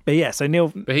 But yeah, so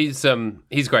Neil, but he's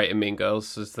great in Mean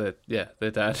Girls as their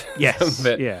dad. Yes,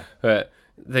 yeah. But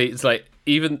it's like,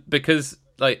 even because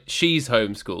like she's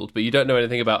homeschooled, but you don't know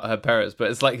anything about her parents. But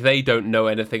it's like they don't know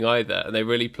anything either, and they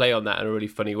really play on that in a really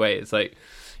funny way. It's like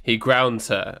he grounds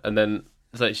her, and then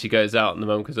it's like she goes out, and the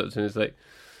mum comes up to him and is like,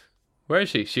 "Where is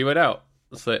she? She went out."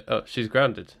 It's like, "Oh, she's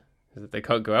grounded. They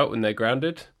can't go out when they're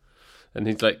grounded," and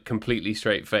he's like completely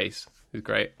straight face. It's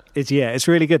great. It's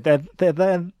really good.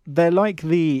 They're like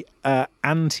the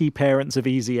anti-parents of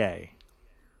Easy A,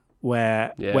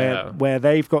 where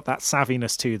they've got that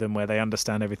savviness to them, where they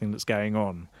understand everything that's going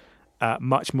on,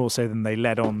 much more so than they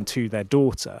led on to their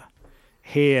daughter.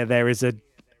 Here, there is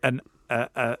an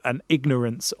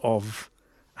ignorance of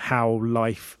how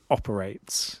life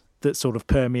operates that sort of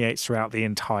permeates throughout the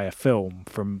entire film,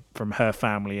 from her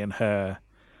family and her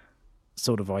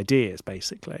sort of ideas,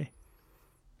 basically.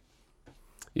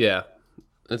 Yeah,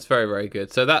 it's very, very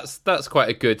good. So that's quite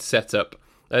a good setup.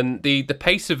 And the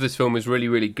pace of this film is really,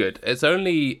 really good. It's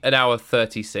only 1 hour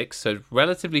 36, so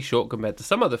relatively short compared to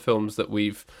some other films that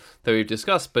we've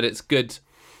discussed, but it's good.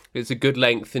 It's a good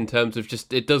length in terms of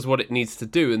just it does what it needs to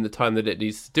do in the time that it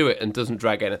needs to do it and doesn't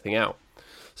drag anything out.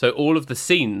 So all of the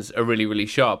scenes are really, really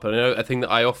sharp. And I know a thing that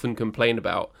I often complain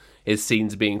about is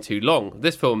scenes being too long.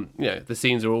 This film, the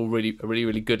scenes are all really,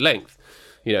 really good length.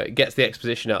 It gets the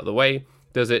exposition out of the way,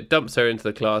 dumps her into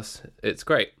the class. It's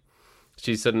great.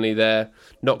 She's suddenly there,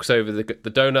 knocks over the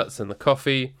donuts and the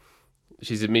coffee.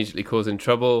 She's immediately causing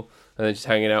trouble. And then she's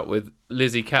hanging out with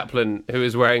Lizzie Kaplan, who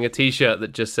is wearing a T-shirt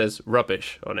that just says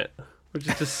rubbish on it, which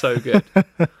is just so good.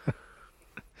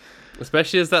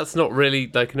 Especially as that's not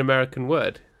really like an American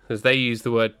word, as they use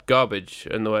the word garbage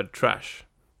and the word trash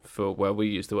for where we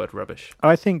use the word rubbish.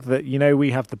 I think that,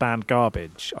 we have the band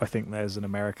Garbage. I think there's an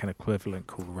American equivalent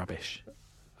called Rubbish.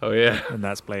 Oh, yeah. And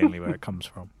that's blatantly where it comes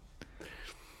from.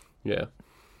 Yeah.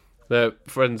 They're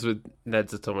friends with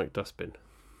Ned's Atomic Dustbin.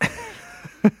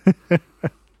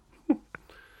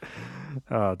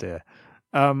 Oh, dear.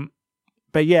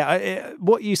 But yeah,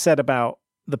 what you said about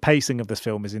the pacing of this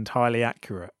film is entirely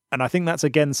accurate. And I think that's,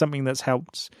 again, something that's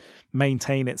helped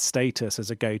maintain its status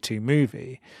as a go-to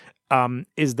movie,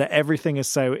 is that everything is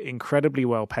so incredibly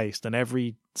well paced and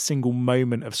every single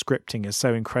moment of scripting is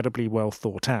so incredibly well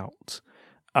thought out.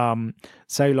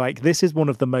 So like this is one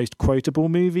of the most quotable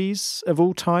movies of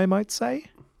all time, I'd say.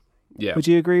 Yeah. Would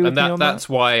you agree with me on that? That's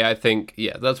why I think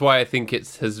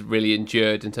it has really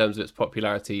endured in terms of its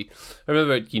popularity. I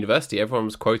remember at university, everyone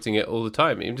was quoting it all the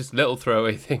time, even just little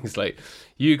throwaway things like,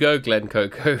 "You go, Glen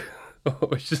Coco,"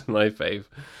 which is my fave.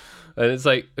 And it's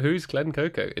like, who's Glen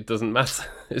Coco? It doesn't matter.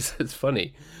 It's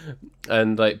funny.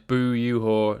 And like, boo you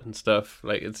whore and stuff.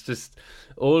 Like, it's just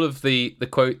all of the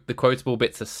quotable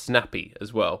bits are snappy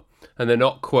as well. And they're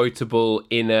not quotable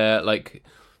in a like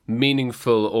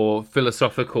meaningful or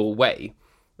philosophical way,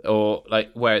 or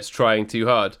like where it's trying too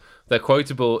hard. They're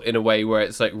quotable in a way where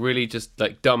it's like really just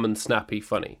like dumb and snappy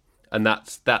funny. And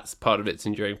that's part of its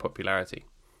enduring popularity.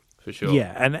 For sure.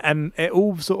 Yeah, and it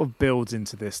all sort of builds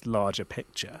into this larger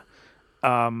picture.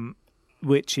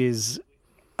 Which is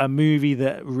a movie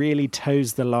that really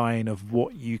toes the line of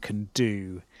what you can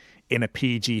do in a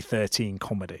PG-13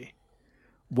 comedy,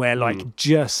 where like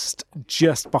just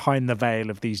behind the veil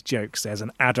of these jokes, there's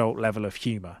an adult level of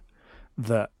humor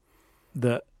that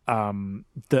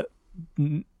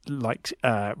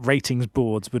ratings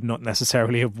boards would not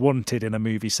necessarily have wanted in a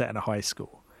movie set in a high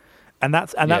school. And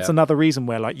that's another reason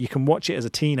where like you can watch it as a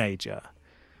teenager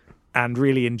and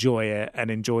really enjoy it and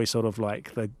enjoy sort of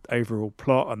like the overall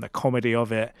plot and the comedy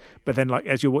of it. But then like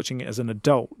as you're watching it as an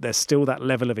adult, there's still that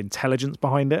level of intelligence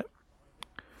behind it.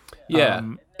 Yeah.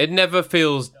 It never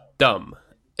feels dumb.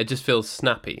 It just feels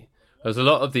snappy. Whereas a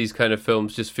lot of these kind of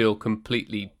films just feel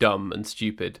completely dumb and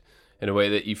stupid in a way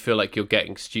that you feel like you're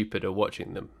getting stupider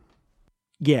watching them.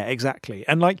 Yeah, exactly.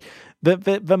 And like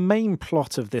the main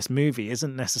plot of this movie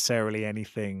isn't necessarily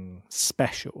anything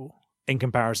special in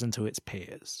comparison to its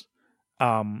peers.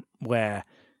 Where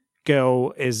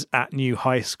girl is at new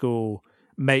high school,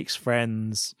 makes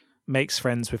friends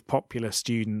with popular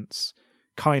students,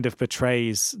 kind of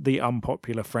betrays the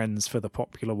unpopular friends for the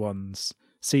popular ones,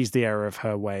 sees the error of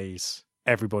her ways,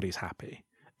 everybody's happy.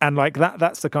 And like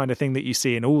that's the kind of thing that you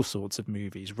see in all sorts of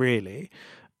movies, really.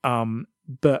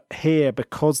 But here,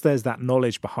 because there's that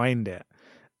knowledge behind it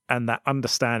and that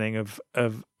understanding of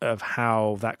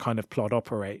how that kind of plot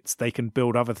operates, they can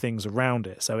build other things around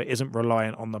it. So it isn't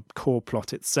reliant on the core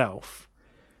plot itself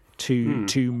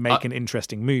to make an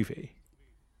interesting movie.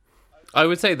 I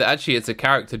would say that actually it's a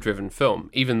character-driven film,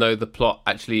 even though the plot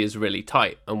actually is really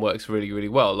tight and works really, really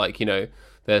well. Like, you know,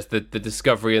 there's the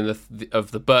discovery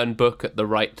of the burn book at the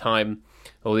right time,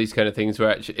 all these kind of things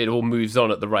where actually it all moves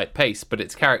on at the right pace, but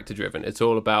it's character-driven. It's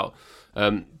all about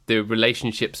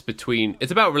relationships between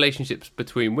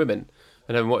women.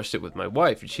 And I watched it with my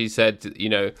wife, and she said, you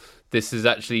know, this is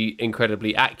actually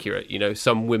incredibly accurate. You know,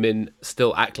 some women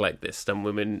still act like this. Some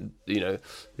women, you know,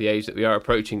 the age that we are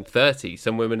approaching 30,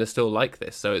 some women are still like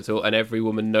this. So it's all, and every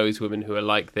woman knows women who are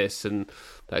like this and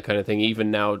that kind of thing.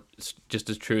 Even now, it's just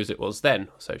as true as it was then.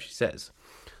 So she says.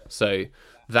 So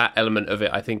that element of it,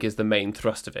 I think, is the main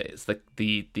thrust of it. It's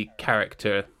the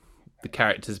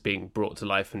characters being brought to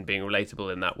life and being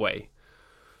relatable in that way.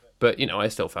 But, you know, I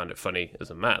still found it funny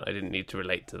as a man. I didn't need to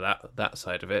relate to that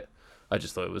side of it. I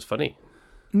just thought it was funny.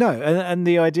 No, and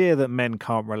the idea that men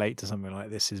can't relate to something like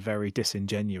this is very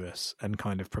disingenuous and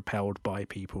kind of propelled by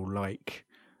people like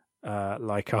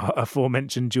our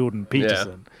aforementioned Jordan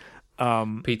Peterson. Yeah.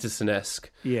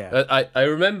 Peterson-esque. Yeah. I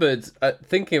remembered,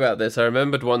 thinking about this, I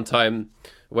remembered one time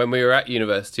when we were at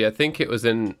university, I think it was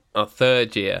in our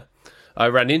third year, I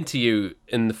ran into you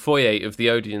in the foyer of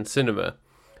the Odeon Cinema.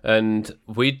 And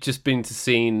I'd just been to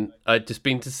see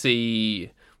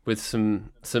with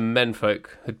some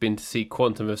menfolk, had been to see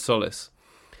Quantum of Solace,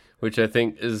 which I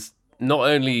think is not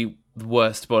only the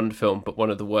worst Bond film, but one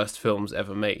of the worst films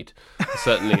ever made.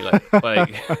 Certainly,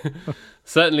 like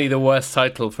certainly the worst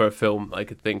title for a film I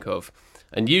could think of.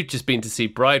 And you'd just been to see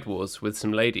Bride Wars with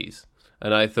some ladies,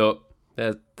 and I thought,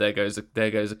 there goes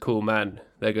a cool man,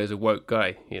 there goes a woke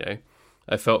guy. You know,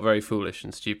 I felt very foolish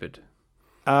and stupid.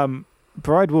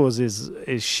 Bride Wars is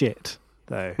shit,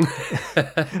 though.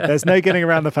 There's no getting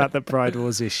around the fact that Bride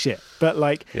Wars is shit. But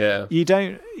like, you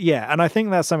don't, and I think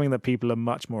that's something that people are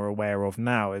much more aware of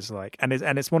now. Is like, and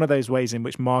it's one of those ways in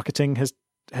which marketing has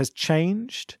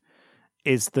changed.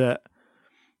 Is that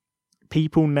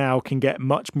people now can get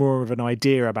much more of an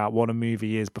idea about what a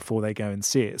movie is before they go and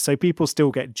see it. So people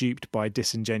still get duped by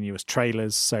disingenuous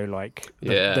trailers. So like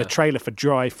the trailer for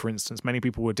Drive, for instance, many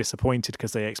people were disappointed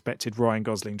because they expected Ryan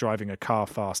Gosling driving a car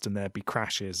fast and there'd be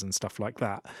crashes and stuff like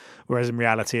that. Whereas in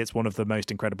reality, it's one of the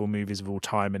most incredible movies of all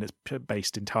time, and it's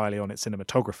based entirely on its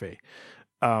cinematography.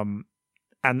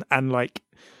 And like,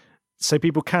 so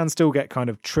people can still get kind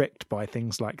of tricked by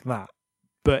things like that.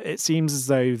 But it seems as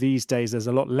though these days there's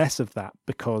a lot less of that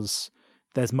because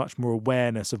there's much more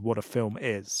awareness of what a film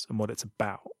is and what it's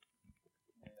about.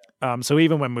 So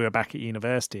even when we were back at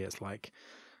university, it's like,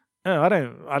 oh,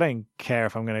 I don't care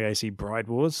if I'm going to go see Bride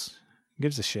Wars. Who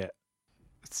gives a shit?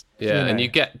 And you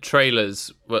get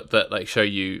trailers that like show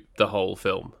you the whole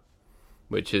film,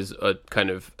 which is a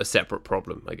kind of a separate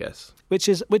problem, I guess. Which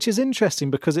is interesting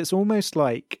because it's almost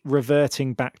like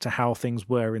reverting back to how things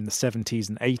were in the 70s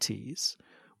and 80s.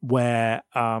 Where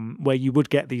you would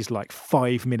get these like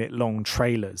 5-minute long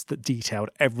trailers that detailed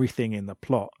everything in the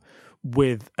plot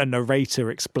with a narrator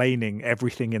explaining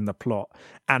everything in the plot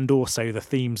and also the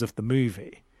themes of the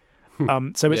movie.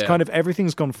 So it's kind of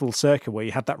everything's gone full circle where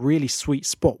you had that really sweet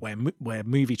spot where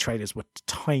movie trailers were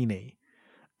tiny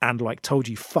and like told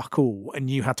you fuck all and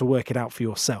you had to work it out for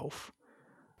yourself.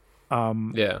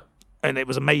 And it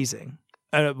was amazing.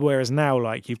 Whereas now,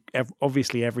 like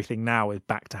obviously everything now is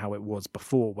back to how it was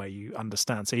before, where you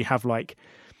understand. So you have like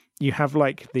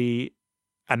the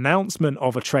announcement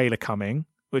of a trailer coming,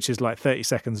 which is like 30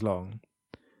 seconds long.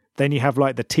 Then you have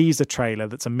like the teaser trailer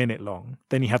that's a minute long.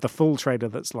 Then you have the full trailer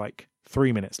that's like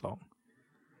 3 minutes long.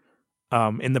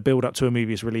 In the build up to a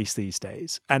movie's release these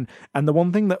days. And the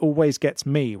one thing that always gets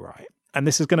me, right, and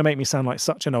this is going to make me sound like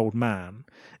such an old man,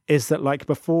 is that like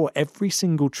before every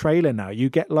single trailer now, you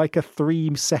get like a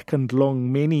 3 second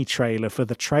long mini trailer for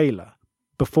the trailer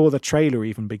before the trailer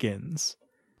even begins.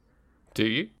 Do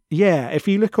you? Yeah, if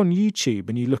you look on YouTube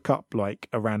and you look up like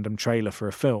a random trailer for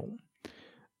a film,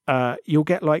 you'll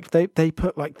get like they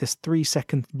put like this 3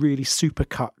 second really super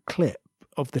cut clip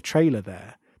of the trailer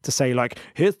there to say like,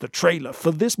 here's the trailer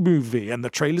for this movie and the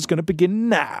trailer's going to begin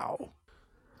now.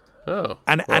 Oh,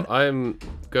 and I'm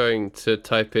going to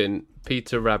type in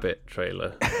Peter Rabbit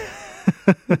trailer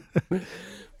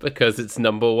because it's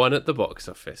number 1 at the box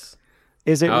office.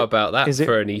 Is it? How about that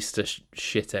for an Easter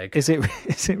shit egg? Is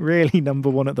it really number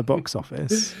 1 at the box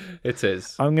office? It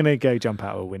is. I'm going to go jump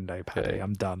out a window, Paddy. Okay.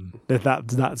 I'm done.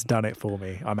 That's done it for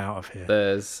me. I'm out of here.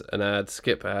 There's an ad.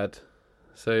 Skip ad.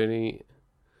 Sony.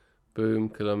 Boom.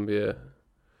 Columbia.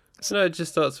 No, it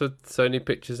just starts with Sony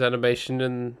Pictures Animation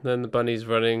and then the bunny's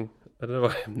running. I don't know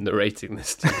why I'm narrating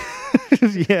this to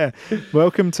you. Yeah.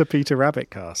 Welcome to Peter Rabbit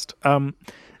Cast.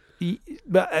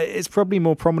 But it's probably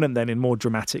more prominent then in more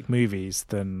dramatic movies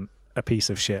than a piece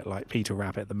of shit like Peter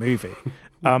Rabbit the movie.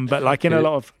 But like in a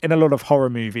lot of horror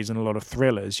movies and a lot of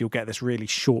thrillers, you'll get this really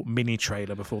short mini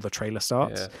trailer before the trailer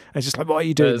starts. Yeah. And it's just like, why are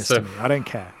you doing this to me? I don't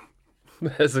care.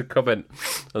 There's a comment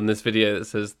on this video that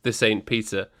says, "This ain't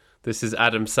Peter. This is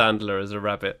Adam Sandler as a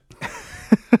rabbit,"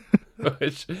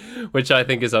 which I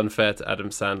think is unfair to Adam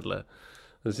Sandler.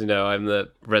 As you know, I'm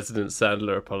the resident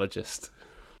Sandler apologist.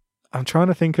 I'm trying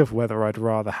to think of whether I'd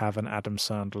rather have an Adam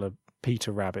Sandler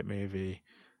Peter Rabbit movie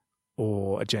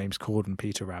or a James Corden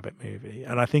Peter Rabbit movie,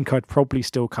 and I think I'd probably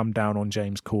still come down on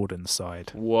James Corden's side.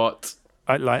 What?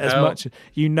 As much,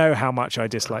 you know how much I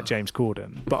dislike James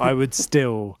Corden, but I would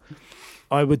still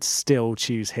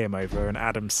choose him over an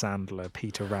Adam Sandler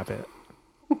Peter Rabbit.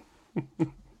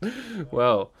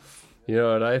 Well, you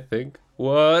know what I think?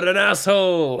 What an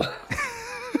asshole!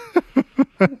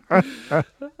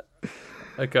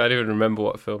 I can't even remember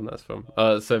what film that's from.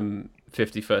 Some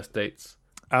 50 First Dates.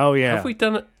 Oh yeah. Have we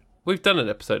done it? We've done an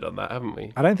episode on that, haven't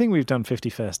we? I don't think we've done 50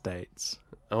 First Dates.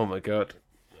 Oh my god.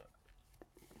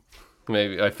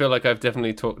 Maybe. I feel like I've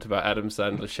definitely talked about Adam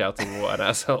Sandler shouting, "What an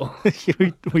asshole."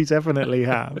 We definitely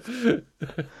have.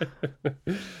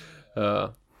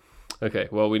 Okay,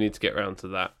 well, we need to get around to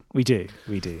that. We do.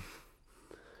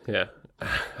 Yeah.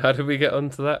 How did we get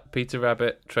onto that? Peter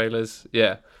Rabbit, trailers.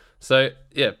 Yeah. So,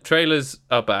 yeah, trailers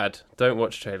are bad. Don't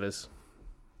watch trailers.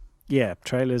 Yeah,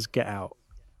 trailers, get out.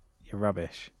 You're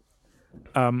rubbish.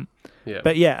 Yeah.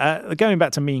 But yeah, going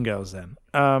back to Mean Girls then.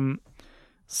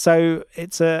 So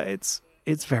it's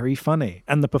very funny,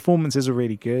 and the performances are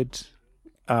really good.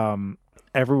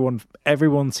 Everyone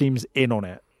seems in on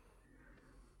it,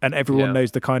 and everyone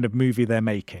knows the kind of movie they're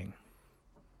making.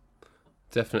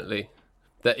 Definitely.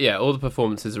 All the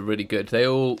performances are really good. They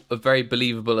all are very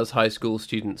believable as high school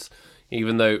students,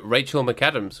 even though Rachel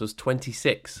McAdams was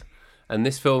 26, and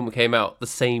this film came out the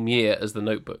same year as The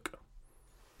Notebook.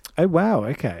 Oh wow!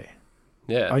 Okay.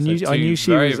 Yeah, I knew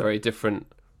she was very different.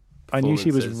 I knew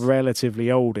she was relatively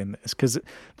old in this because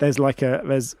there's like a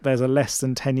less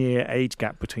than 10-year age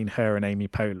gap between her and Amy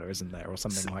Poehler, isn't there, or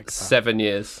something like that? 7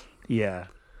 years. Yeah.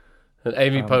 And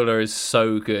Amy Poehler is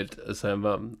so good as her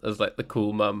mum, as like the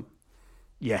cool mum.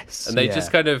 Yes. And they just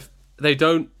kind of they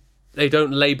don't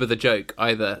labour the joke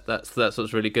either. That's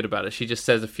what's really good about it. She just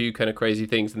says a few kind of crazy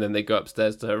things and then they go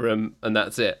upstairs to her room and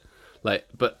that's it.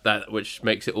 Which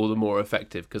makes it all the more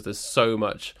effective because there's so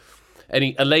much.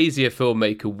 A lazier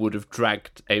filmmaker would have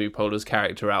dragged Amy Poehler's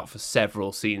character out for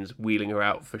several scenes, wheeling her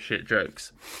out for shit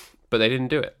jokes. But they didn't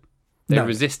do it. They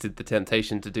resisted the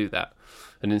temptation to do that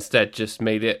and instead just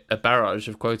made it a barrage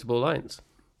of quotable lines.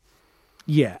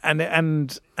 Yeah, and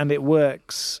it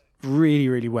works really,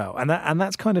 really well. And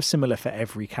that's kind of similar for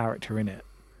every character in it,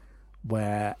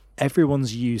 where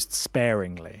everyone's used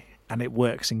sparingly and it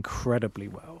works incredibly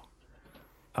well.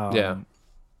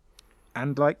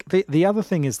 And like the other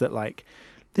thing is that like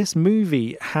this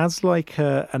movie has like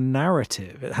a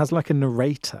narrative. It has like a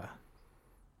narrator.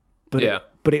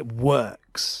 But it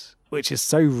works, which is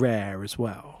so rare as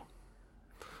well.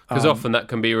 Because often that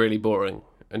can be really boring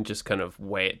and just kind of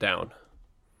weigh it down.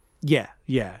 Yeah,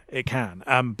 it can.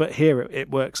 But here it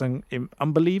works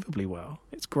unbelievably well.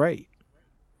 It's great.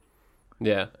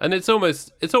 Yeah, and it's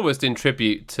almost in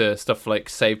tribute to stuff like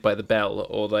Saved by the Bell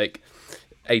or like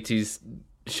 80s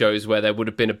shows where there would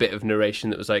have been a bit of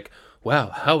narration that was like, wow,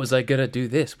 how was I going to do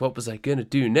this? What was I going to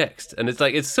do next? And it's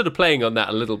like, it's sort of playing on that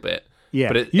a little bit.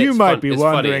 Yeah, but you might be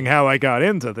wondering how I got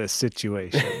into this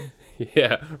situation.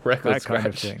 Yeah, record that scratch. Kind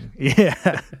of thing.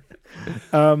 Yeah.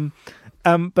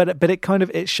 But it kind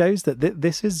of, it shows that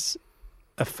this is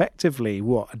effectively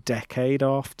a decade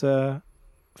after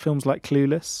films like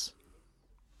Clueless.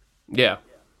 Yeah.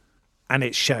 And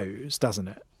it shows, doesn't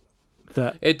it?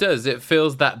 That it does. It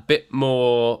feels that bit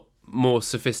more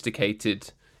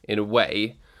sophisticated in a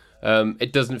way.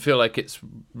 It doesn't feel like it's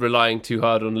relying too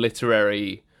hard on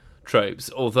literary tropes,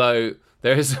 although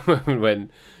there is a moment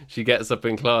when she gets up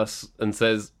in class and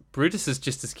says, Brutus is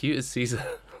just as cute as Caesar,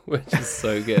 which is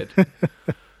so good.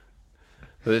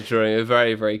 They're drawing a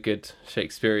very, very good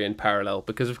Shakespearean parallel,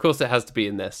 because of course it has to be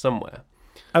in there somewhere.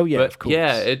 Oh yeah, but, of course.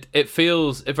 Yeah, it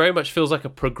very much feels like a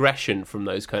progression from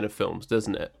those kind of films,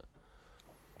 doesn't it?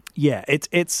 Yeah,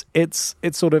 it's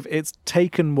sort of, it's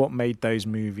taken what made those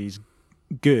movies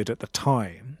good at the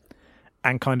time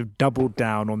and kind of doubled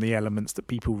down on the elements that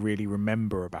people really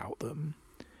remember about them,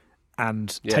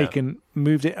 and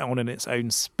moved it on in its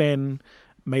own spin,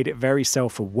 made it very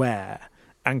self-aware,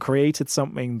 and created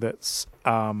something that's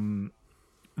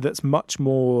much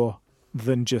more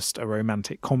than just a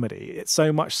romantic comedy. It's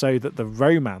so much so that the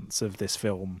romance of this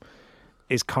film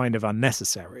is kind of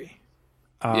unnecessary.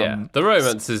 The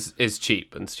romance is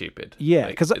cheap and stupid. Yeah,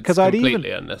 because I'd completely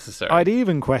unnecessary. I'd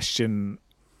even question,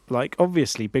 like,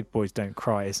 obviously Big Boys Don't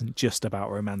Cry isn't just about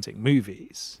romantic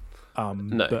movies,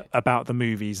 no. but about the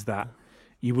movies that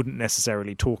you wouldn't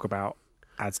necessarily talk about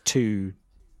as two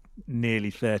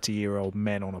nearly 30-year-old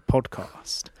men on a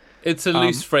podcast. It's a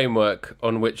loose framework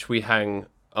on which we hang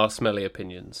our smelly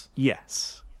opinions.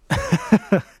 Yes.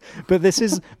 But this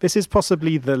is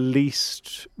possibly the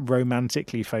least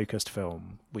romantically focused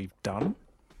film we've done,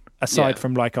 aside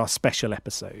from like our special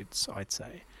episodes, I'd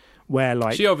say, where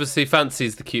like she obviously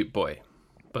fancies the cute boy,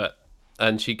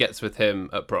 and she gets with him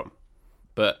at prom,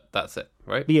 but that's it,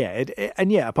 right?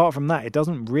 Yeah, apart from that, it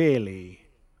doesn't really.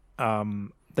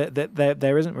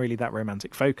 There isn't really that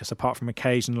romantic focus, apart from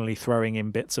occasionally throwing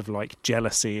in bits of like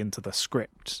jealousy into the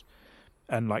script.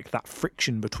 And like that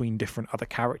friction between different other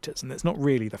characters, and it's not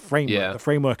really the framework. Yeah. The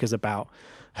framework is about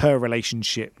her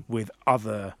relationship with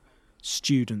other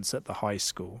students at the high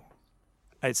school.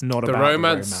 It's not about the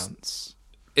romance.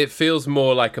 It feels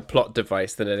more like a plot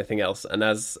device than anything else. And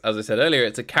as I said earlier,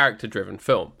 it's a character-driven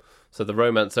film, so the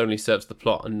romance only serves the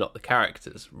plot and not the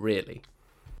characters, really.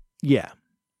 Yeah.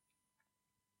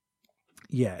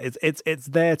 Yeah, it's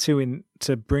there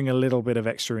to bring a little bit of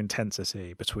extra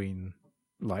intensity between,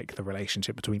 like, the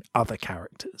relationship between other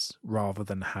characters, rather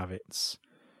than have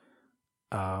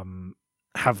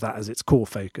that as its core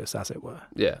focus, as it were.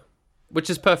 Yeah, which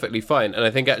is perfectly fine, and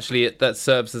I think actually that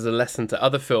serves as a lesson to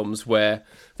other films where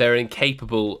they're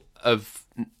incapable of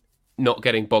not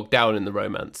getting bogged down in the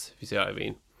romance, if you see what I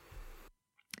mean.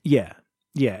 Yeah,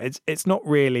 it's not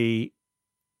really.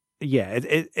 Yeah,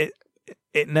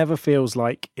 it never feels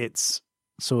like it's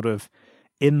sort of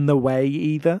in the way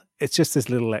either. It's just this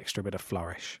little extra bit of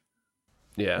flourish.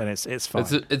 Yeah, and it's fine.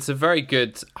 It's a very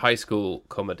good high school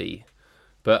comedy,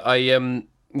 but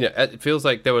it feels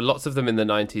like there were lots of them in the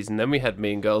 90s, and then we had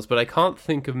Mean Girls, but I can't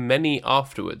think of many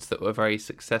afterwards that were very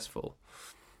successful.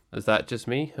 Is that just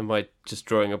me? Am I just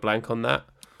drawing a blank on that?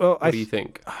 Well, what do you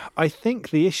think? I think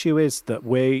the issue is that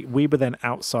we were then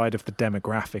outside of the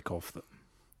demographic of them.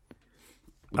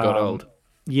 We got old.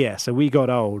 Yeah, so we got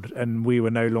old and we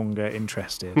were no longer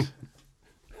interested.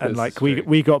 And like true.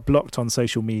 we got blocked on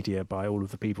social media by all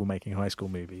of the people making high school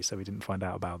movies, so we didn't find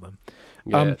out about them.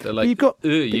 Yeah, they're like,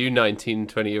 you 19,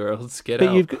 20-year-olds, get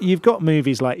out. But you've got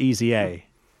movies like Easy A,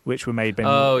 which were made in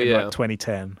like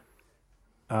 2010.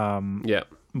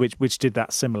 Which did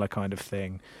that similar kind of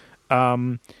thing.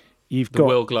 You've got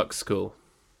Will Gluck School.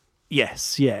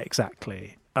 Yes, yeah,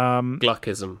 exactly.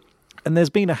 Gluckism. And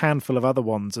there's been a handful of other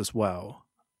ones as well.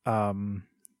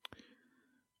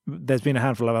 There's been a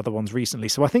handful of other ones recently,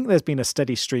 so I think there's been a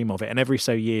steady stream of it, and every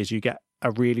so years you get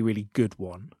a really, really good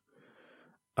one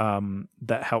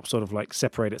that helps sort of like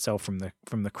separate itself from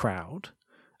the crowd.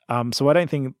 So I don't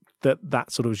think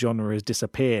that sort of genre has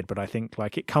disappeared, but I think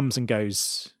like it comes and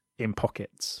goes in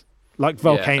pockets, like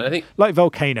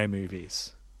volcano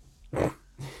movies.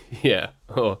 Yeah,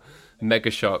 or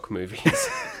Mega Shark movies.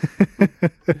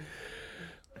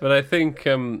 But I think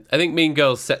Mean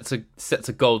Girls sets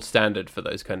a gold standard for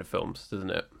those kind of films,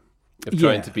 doesn't it? Of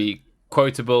trying to be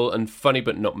quotable and funny,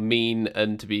 but not mean,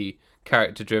 and to be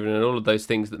character driven, and all of those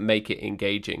things that make it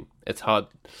engaging. It's hard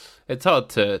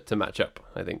to match up,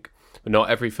 I think. But not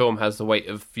every film has the weight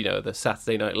of the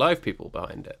Saturday Night Live people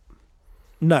behind it.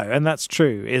 No, and that's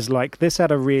true. Is like this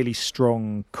had a really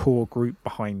strong core group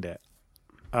behind it.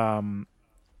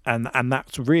 and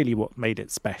that's really what made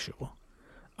it special.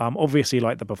 Obviously,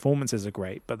 like, the performances are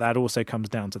great, but that also comes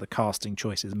down to the casting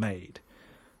choices made,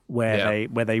 where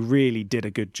they really did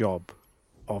a good job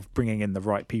of bringing in the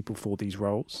right people for these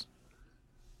roles.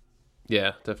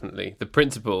 Yeah, definitely. The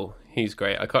principal, he's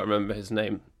great. I can't remember his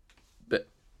name, but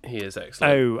he is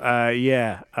excellent.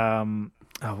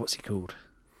 What's he called?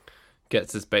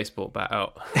 Gets his baseball bat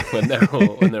out when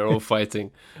they're all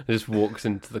fighting, and just walks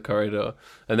into the corridor.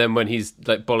 And then when he's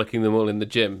like bollocking them all in the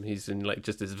gym, he's in like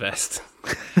just his vest.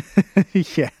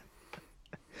 Yeah,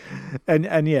 and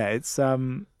it's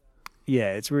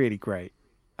it's really great.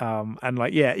 And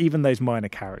like, even those minor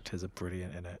characters are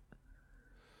brilliant in it.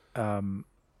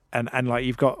 And like,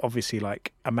 you've got obviously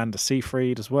like Amanda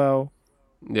Seyfried as well.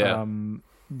 Yeah,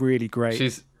 really great.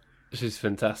 She's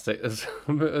fantastic.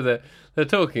 They're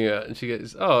talking her, and she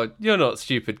goes, "Oh, you're not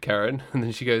stupid, Karen." And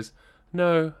then she goes,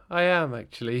 "No, I am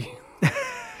actually."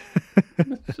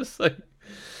 It's just like,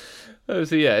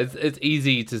 so yeah, it's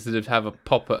easy to sort of have a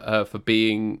pop at her for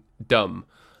being dumb,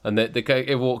 and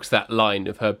it walks that line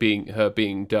of her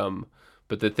being dumb,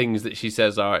 but the things that she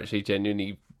says are actually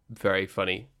genuinely very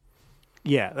funny.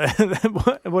 Yeah,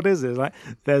 what is it? Like,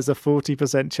 there's a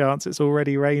 40% chance it's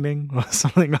already raining, or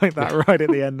something like that, right at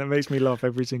the end. That makes me laugh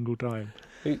every single time.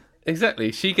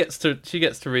 Exactly. She gets to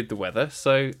read the weather.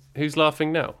 So who's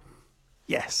laughing now?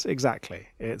 Yes, exactly.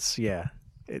 It's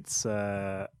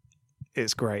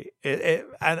great. And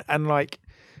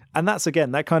that's,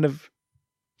 again, that kind of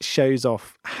shows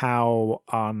off how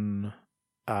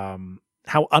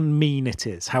unmean it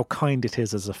is, how kind it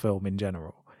is as a film in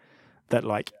general. That,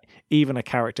 like, even a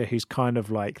character who's kind of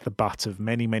like the butt of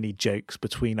many, many jokes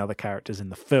between other characters in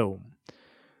the film,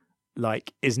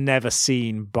 like, is never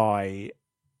seen by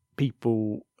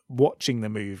people watching the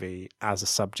movie as a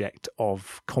subject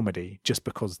of comedy just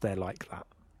because they're like that.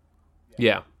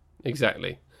 Yeah,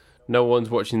 exactly. No one's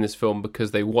watching this film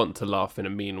because they want to laugh in a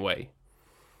mean way.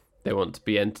 They want to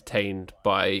be entertained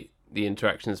by the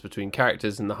interactions between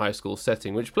characters in the high school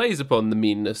setting, which plays upon the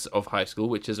meanness of high school,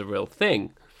 which is a real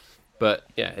thing. But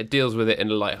yeah, it deals with it in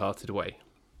a light-hearted way.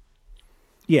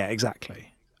 Yeah,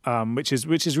 exactly. Which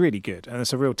is really good, and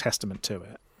it's a real testament to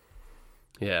it.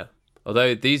 Yeah.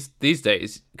 Although these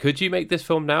days, could you make this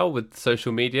film now with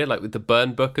social media, like with the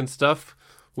burn book and stuff?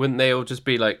 Wouldn't they all just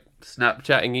be like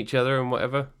Snapchatting each other and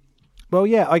whatever? Well,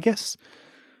 yeah, I guess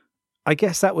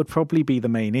that would probably be the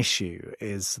main issue,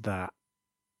 is that,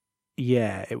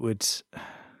 yeah, it would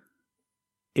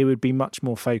be much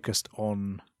more focused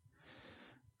on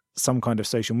some kind of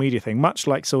social media thing, much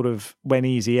like sort of when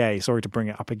Easy A, sorry to bring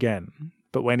it up again,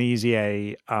 but when Easy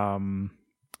A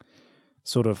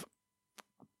sort of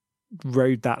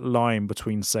rode that line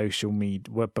between social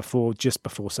media, just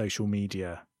before social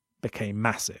media became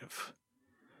massive,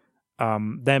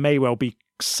 there may well be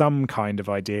some kind of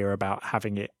idea about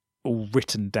having it all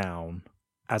written down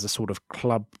as a sort of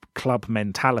club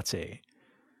mentality,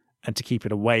 and to keep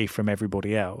it away from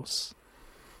everybody else.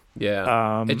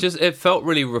 Yeah, it felt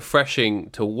really refreshing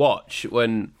to watch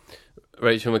when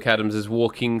Rachel McAdams is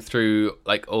walking through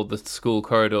like all the school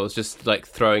corridors, just like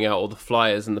throwing out all the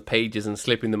flyers and the pages and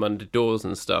slipping them under doors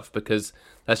and stuff, because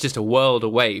that's just a world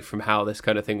away from how this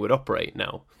kind of thing would operate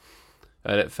now.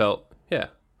 And it felt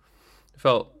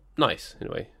nice in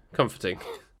a way, comforting.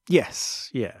 Yes,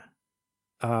 yeah.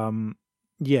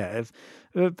 If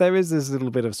there is this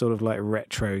little bit of sort of like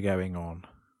retro going on.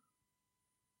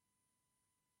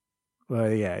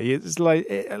 Well, yeah, it's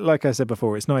like I said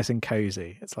before, it's nice and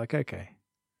cozy. It's like, okay.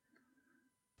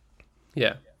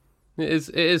 Yeah. It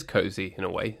is cozy in a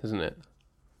way, isn't it?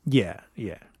 Yeah,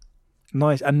 yeah.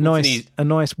 A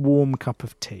nice warm cup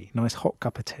of tea, nice hot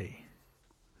cup of tea,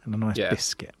 and a nice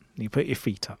biscuit. You put your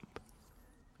feet up.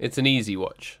 It's an easy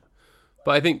watch.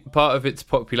 But I think part of its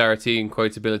popularity and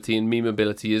quotability and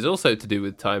memeability is also to do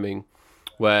with timing,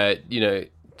 where,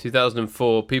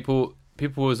 2004, people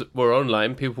were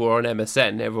online, people were on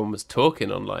MSN, everyone was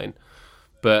talking online,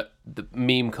 but the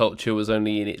meme culture was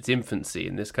only in its infancy,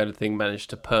 and this kind of thing managed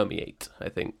to permeate, I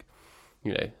think.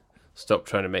 Stop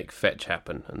trying to make fetch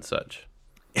happen and such.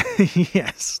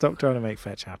 Yes, stop trying to make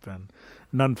fetch happen.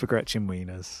 None for Gretchen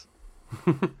Wieners.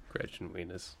 Gretchen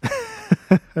Wieners.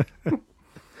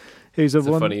 Who's a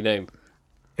funny name.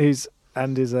 Is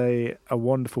a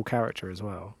wonderful character as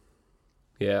well.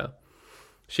 Yeah.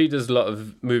 She does a lot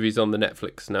of movies on the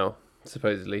Netflix now,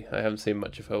 supposedly. I haven't seen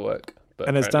much of her work, but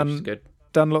and has she's good.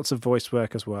 Done lots of voice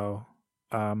work as well.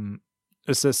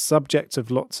 It's a subject of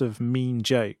lots of mean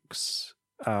jokes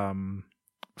from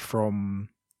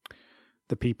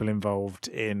the people involved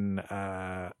in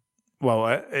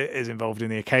is involved in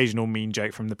the occasional mean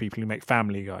joke from the people who make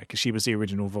Family Guy, because she was the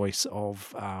original voice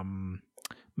of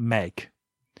Meg.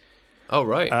 Oh,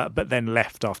 right. But then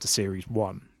left after series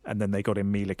 1, and then they got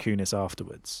in Mila Kunis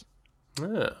afterwards.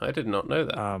 I did not know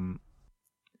that.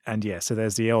 And yeah, so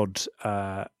there's the odd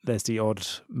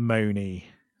moany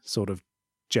sort of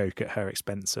joke at her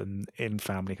expense in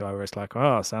Family Guy, where it's like,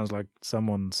 sounds like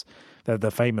someone's.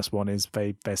 The famous one is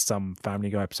there's some Family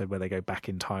Guy episode where they go back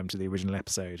in time to the original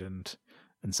episode, and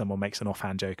someone makes an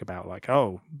offhand joke about like,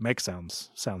 oh, Meg sounds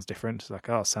different. It's like,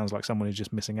 sounds like someone who's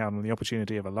just missing out on the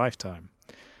opportunity of a lifetime.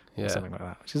 Yeah, something like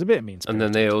that, which is a bit mean-spirited. And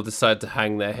then they all decide to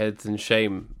hang their heads in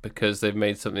shame because they've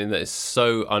made something that is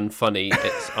so unfunny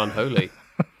it's unholy.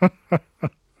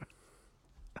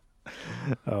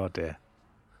 Oh dear.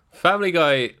 Family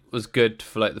Guy was good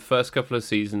for like the first couple of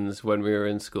seasons when we were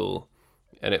in school,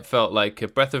 and it felt like a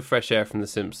breath of fresh air from The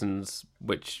Simpsons,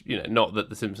 which, not that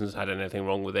The Simpsons had anything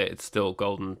wrong with it, it's still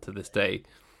golden to this day.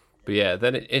 But yeah,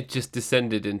 then it just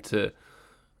descended into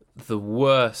the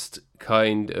worst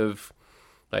kind of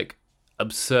like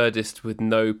absurdist with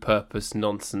no purpose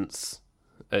nonsense,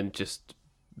 and just,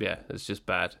 yeah, it's just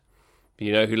bad. But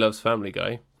you know who loves Family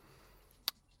Guy?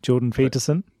 Jordan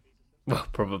Peterson? Well,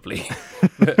 probably.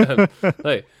 No,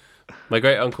 my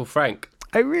great uncle Frank.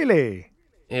 Oh, really?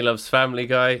 He loves Family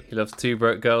Guy. He loves Two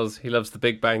Broke Girls. He loves The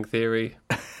Big Bang Theory.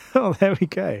 Oh, there we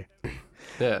go.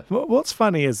 Yeah. What's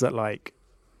funny is that, like,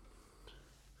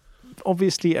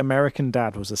 obviously American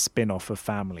Dad was a spin-off of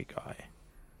Family Guy,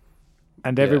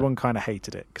 and everyone kind of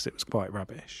hated it because it was quite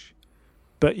rubbish.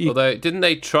 But although, didn't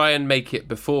they try and make it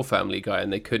before Family Guy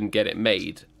and they couldn't get it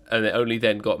made, and it only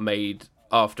then got made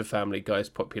after Family Guy's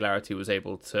popularity was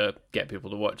able to get people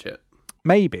to watch it?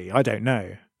 Maybe, I don't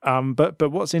know.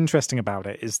 But what's interesting about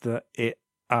it is that it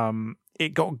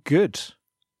got good,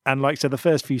 and like, so the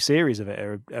first few series of it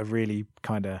are really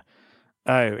kind of,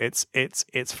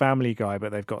 it's Family Guy,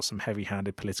 but they've got some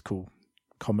heavy-handed political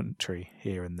commentary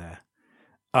here and there.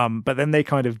 But then they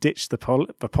kind of ditched the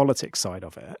politics side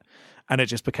of it, and it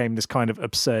just became this kind of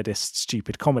absurdist,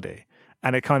 stupid comedy.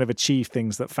 And it kind of achieved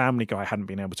things that Family Guy hadn't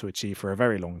been able to achieve for a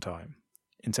very long time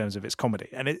in terms of its comedy.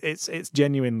 And it's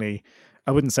genuinely,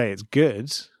 I wouldn't say it's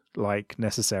good, like,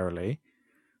 necessarily,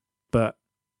 but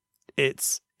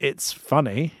it's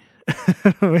funny.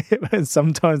 And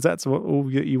sometimes that's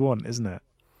all you want, isn't it?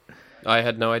 I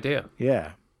had no idea.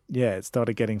 Yeah, it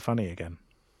started getting funny again.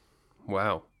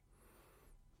 Wow.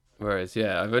 Whereas,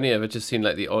 I've only ever just seen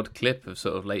like the odd clip of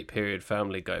sort of late period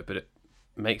Family Guy, but it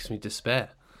makes me despair.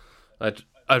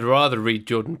 I'd rather read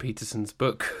Jordan Peterson's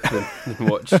book than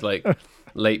watch like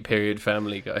late period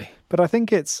Family Guy. But I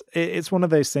think it's one of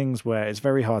those things where it's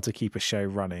very hard to keep a show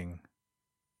running.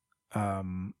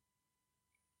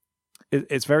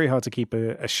 It's very hard to keep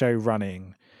a show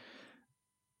running,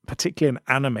 particularly an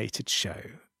animated show,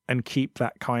 and keep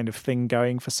that kind of thing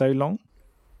going for so long.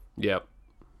 Yeah,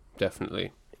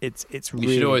 definitely. It's really,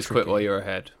 you should always tricky. quit while you're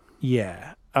ahead.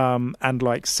 Yeah. And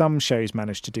like some shows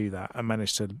manage to do that and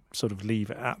manage to sort of leave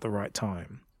it at the right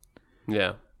time.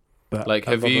 Yeah. But like,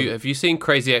 have you seen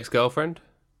Crazy Ex-Girlfriend?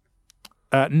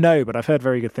 No, but I've heard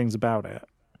very good things about it.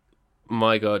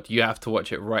 My God, you have to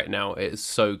watch it right now. It is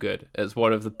so good. It's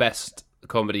one of the best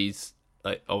comedies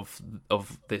like of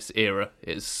this era.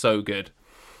 It's so good.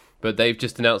 But they've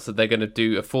just announced that they're going to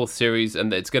do a 4th series,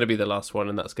 and it's going to be the last one,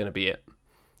 and that's going to be it.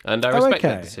 And I respect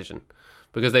that decision,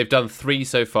 because they've done 3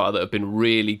 so far that have been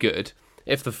really good.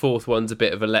 If the 4th one's a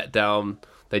bit of a letdown,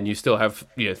 then you still have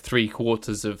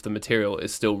 3/4 of the material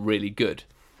is still really good.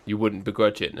 You wouldn't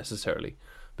begrudge it necessarily.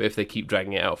 But if they keep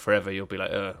dragging it out forever, you'll be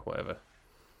like, whatever.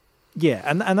 Yeah,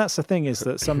 and that's the thing, is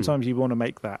that sometimes you want to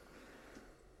make that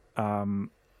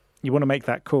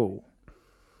cool.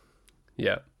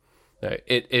 Yeah. No,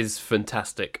 it is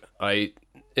fantastic. I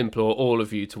implore all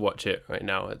of you to watch it right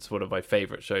now. It's one of my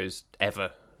favourite shows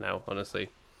ever now, honestly.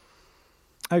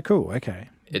 Oh, cool. Okay.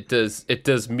 It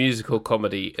does musical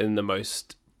comedy in the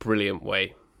most brilliant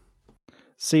way.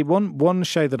 See, one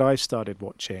show that I started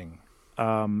watching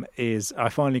is, I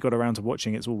finally got around to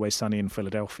watching It's Always Sunny in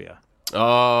Philadelphia.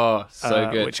 Oh,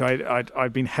 so good. Which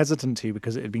I'd been hesitant to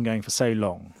because it had been going for so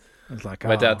long. It's like,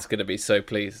 my dad's going to be so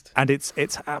pleased. And it's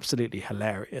absolutely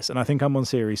hilarious. And I think I'm on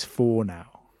series 4 now.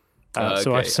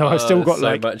 Okay. So I've still got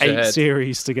like 8 ahead.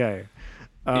 series to go.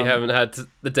 You haven't had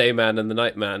the Dayman and the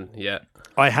Nightman yet.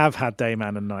 I have had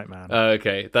Dayman and Nightman.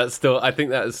 Okay, I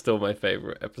think that is still my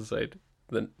favourite episode.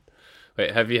 Then,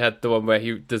 wait, have you had the one where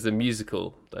he does a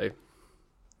musical though?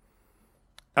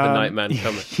 The Nightman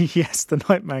Cometh. Yes, The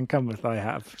Nightman Cometh. I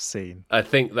have seen. I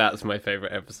think that's my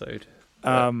favourite episode.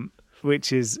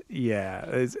 Which is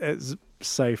it's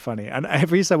so funny, and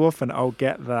every so often I'll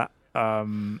get that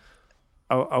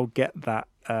I'll get that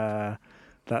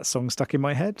song stuck in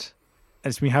my head.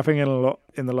 And it's been happening a lot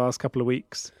in the last couple of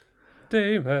weeks.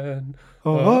 Damon.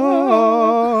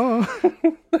 Oh.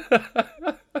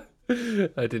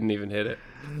 I didn't even hit it.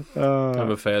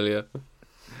 I'm a failure.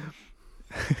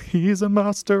 He's a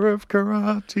master of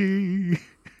karate.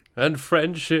 And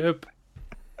friendship.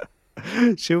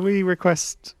 Shall we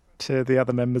request to the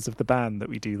other members of the band that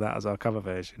we do that as our cover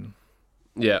version?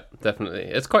 Yeah, definitely.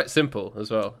 It's quite simple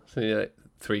as well. So, yeah,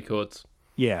 3 chords.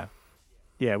 Yeah,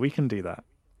 we can do that.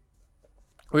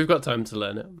 We've got time to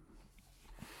learn it. And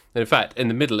in fact, in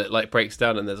the middle, it like breaks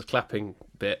down and there's a clapping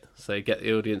bit. So you get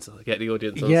the audience on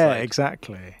Yeah, side.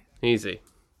 Exactly. Easy.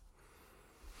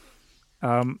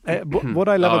 What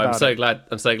I love about it...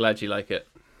 I'm so glad you like it.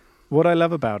 What I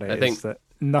love about it is that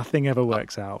nothing ever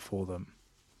works out for them.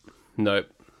 Nope.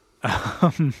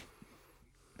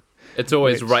 It's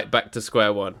always right back to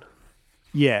square one.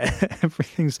 Yeah,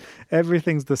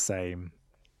 everything's the same.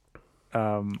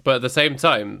 But at the same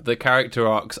time, the character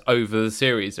arcs over the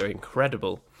series are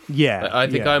incredible. Yeah, I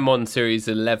think I'm on series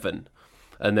 11,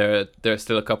 and there are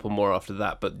still a couple more after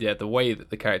that. But yeah, the way that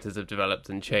the characters have developed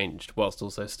and changed, whilst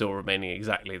also still remaining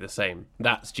exactly the same,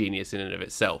 that's genius in and of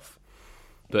itself.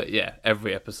 But yeah,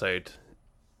 every episode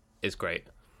is great.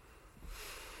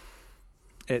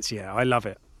 I love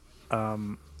it.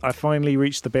 I finally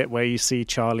reached the bit where you see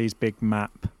Charlie's big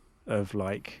map of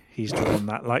like he's drawn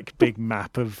that like big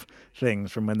map of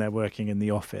things from when they're working in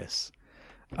the office.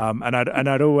 And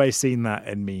I'd always seen that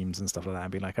in memes and stuff like that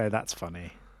and been like, oh, that's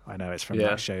funny. I know it's from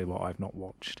that show what I've not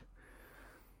watched.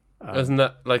 Isn't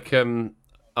that like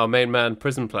our main man,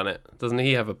 Prison Planet? Doesn't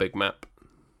he have a big map?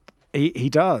 He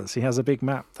does. He has a big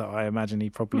map that I imagine he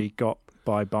probably got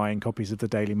by buying copies of the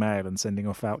Daily Mail and sending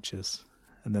off vouchers,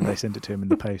 and then they sent it to him in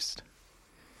the post.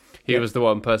 He was the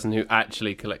one person who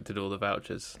actually collected all the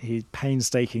vouchers. He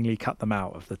painstakingly cut them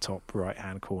out of the top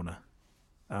right-hand corner,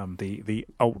 the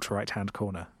alt right-hand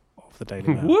corner of the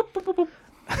Daily Mail.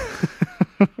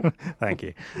 Thank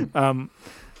you. And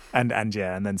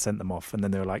then sent them off, and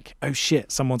then they were like, "Oh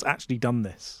shit, someone's actually done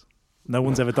this. No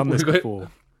one's ever done this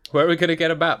before." Where are we going to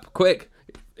get a map? Quick,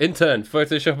 intern,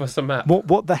 Photoshop us a map.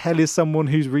 What the hell is someone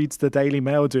who reads the Daily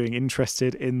Mail doing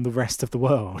interested in the rest of the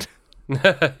world?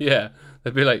 Yeah,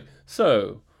 they'd be like,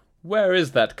 so, where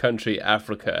is that country,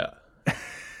 Africa?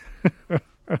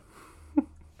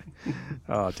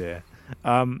 Oh dear.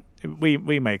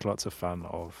 We make lots of fun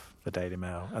of the Daily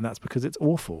Mail, and that's because it's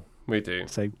awful. We do.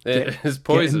 So it is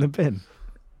poison. Get in the bin.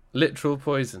 Literal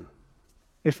poison.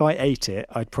 If I ate it,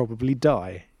 I'd probably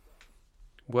die.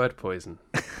 Word poison.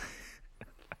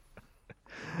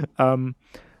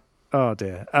 Oh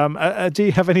dear. Do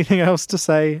you have anything else to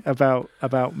say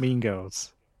about Mean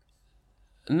Girls?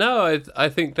 No, I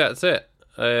think that's it.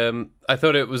 I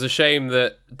thought it was a shame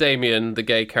that Damien, the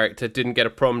gay character, didn't get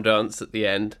a prom dance at the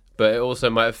end, but it also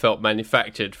might have felt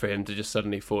manufactured for him to just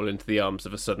suddenly fall into the arms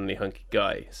of a suddenly hunky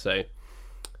guy. So,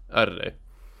 I don't know.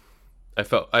 I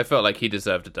felt like he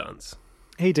deserved a dance.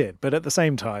 He did, but at the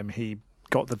same time, he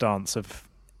got the dance of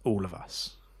all of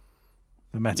us.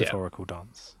 The metaphorical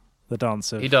dance. The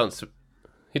dance of... He danced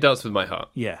with my heart.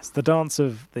 Yes, the dance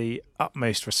of the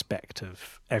utmost respect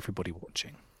of everybody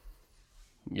watching.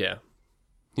 Yeah.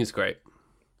 He's great.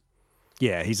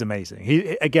 Yeah, he's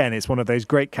amazing. Again, it's one of those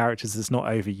great characters that's not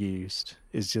overused.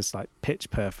 It's just like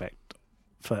pitch perfect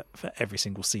for every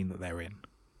single scene that they're in.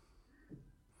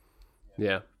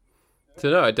 Yeah. So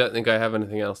no, I don't think I have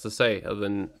anything else to say other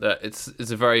than that it's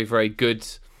a very, very good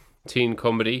teen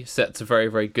comedy, sets a very,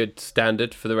 very good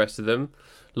standard for the rest of them.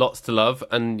 Lots to love,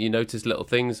 and you notice little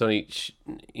things on each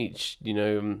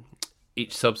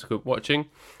subsequent watching.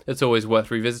 It's always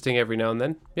worth revisiting every now and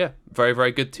then. Yeah, very,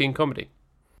 very good teen comedy.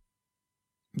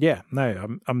 Yeah,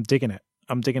 no, I'm digging it.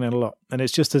 I'm digging it a lot, and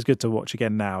it's just as good to watch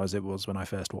again now as it was when I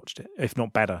first watched it, if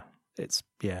not better. It's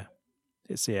a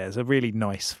really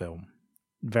nice film.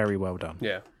 Very well done.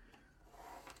 Yeah.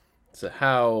 So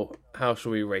how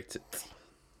shall we rate it?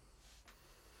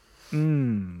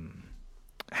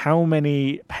 How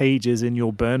many pages in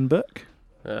your burn book?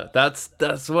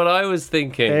 That's what I was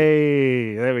thinking.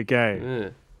 Hey, there we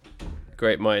go.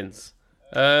 Great minds.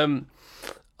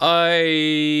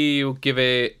 I will give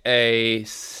it a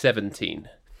 17.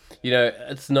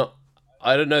 It's not...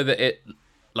 I don't know that it...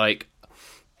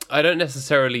 I don't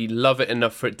necessarily love it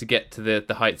enough for it to get to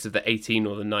the heights of the 18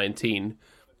 or the 19,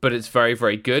 but it's very,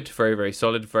 very good, very, very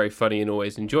solid, very funny, and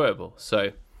always enjoyable.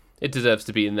 So it deserves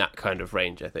to be in that kind of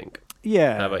range, I think.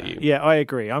 Yeah. How about you? Yeah, I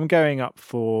agree. I'm going up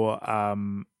for...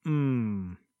 I'm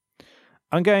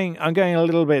going a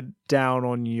little bit down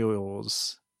on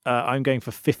yours. I'm going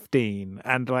for 15,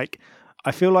 and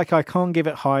I feel like I can't give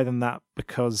it higher than that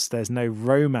because there's no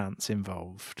romance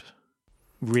involved,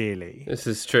 really. This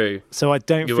is true. So I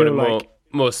don't feel like...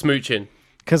 More smooching.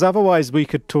 Because otherwise we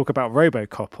could talk about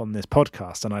RoboCop on this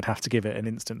podcast and I'd have to give it an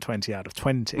instant 20 out of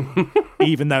 20,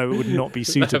 even though it would not be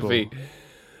suitable. That'd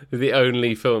be the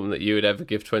only film that you would ever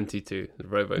give 20 to,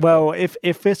 RoboCop. Well,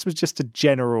 if this was just a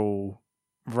general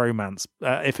romance,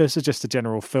 if this was just a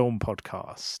general film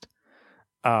podcast,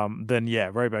 then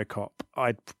yeah, RoboCop.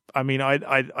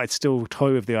 I'd still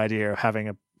toy with the idea of having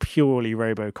a purely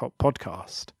RoboCop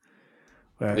podcast.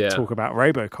 Talk about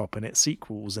RoboCop and its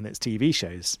sequels and its TV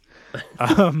shows.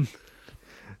 The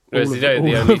only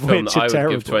film that I would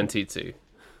give 20 to.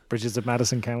 Bridges of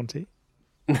Madison County?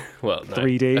 Well, no.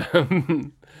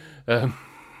 3D?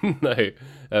 No.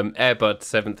 Air Bud,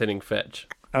 7th Inning Fetch.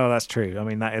 Oh, that's true. I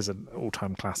mean, that is an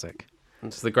all-time classic.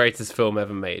 It's the greatest film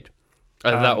ever made.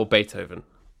 That or Beethoven.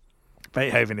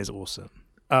 Beethoven is awesome.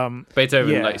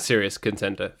 Beethoven, serious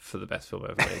contender for the best film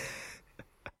ever made.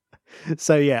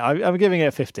 So yeah, I'm giving it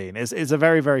a 15. It's a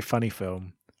very, very funny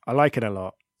film. I like it a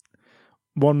lot.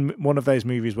 One of those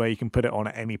movies where you can put it on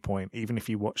at any point, even if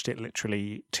you watched it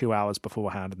literally 2 hours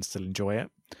beforehand and still enjoy it.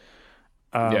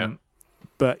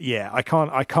 But yeah, I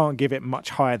can't give it much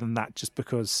higher than that just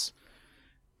because.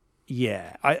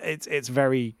 Yeah, it's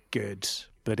very good,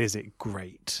 but is it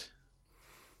great?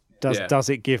 Does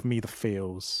it give me the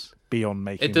feels beyond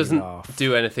making me laugh? It doesn't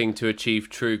do anything to achieve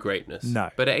true greatness.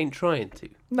 No, but it ain't trying to.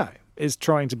 No. Is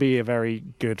trying to be a very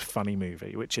good, funny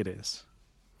movie, which it is.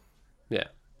 Yeah,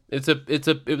 it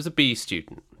was a B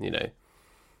student.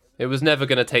 It was never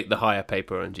going to take the higher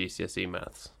paper on GCSE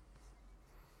maths.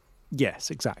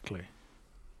 Yes, exactly.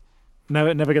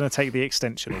 No, never going to take the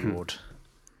extension award.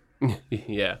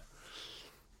 Yeah,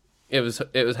 it was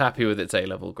happy with its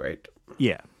A-level grade.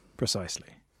 Yeah, precisely.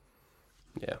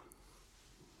 Yeah,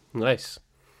 nice.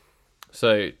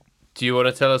 So, do you want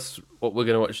to tell us what we're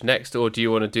going to watch next, or do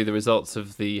you want to do the results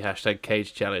of the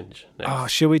 #Cage Challenge next? Oh,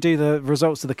 shall we do the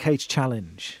results of the Cage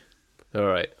Challenge? All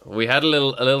right. We had a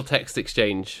little text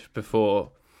exchange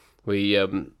before we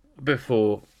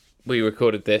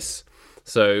recorded this,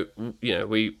 so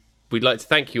we'd like to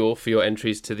thank you all for your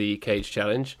entries to the Cage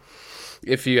Challenge.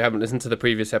 If you haven't listened to the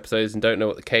previous episodes and don't know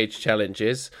what the Cage Challenge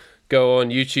is, go on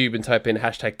YouTube and type in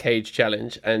 #Cage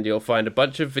Challenge, and you'll find a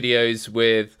bunch of videos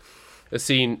with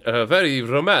a very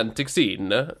romantic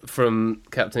scene from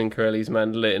Captain Corelli's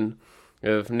Mandolin,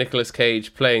 of Nicolas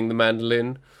Cage playing the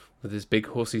mandolin with his big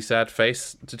horsey sad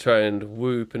face to try and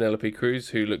woo Penelope Cruz,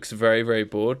 who looks very, very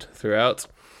bored throughout,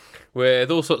 with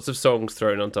all sorts of songs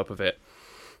thrown on top of it.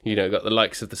 Got the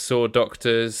likes of the Sword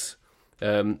Doctors,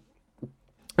 a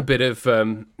bit of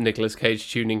Nicolas Cage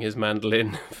tuning his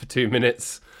mandolin for 2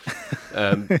 minutes.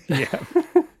 Some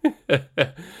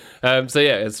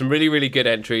really, really good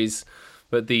entries.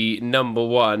 But the number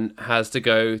one has to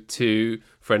go to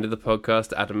friend of the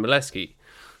podcast, Adam Molesky,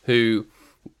 who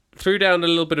threw down a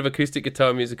little bit of acoustic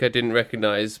guitar music I didn't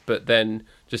recognise, but then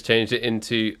just changed it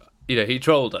into, he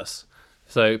trolled us.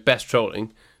 So, best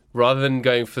trolling. Rather than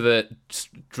going for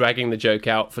dragging the joke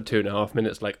out for 2.5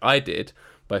 minutes like I did,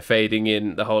 by fading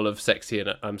in the whole of sexy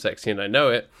and I'm sexy and I know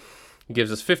it, he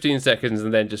gives us 15 seconds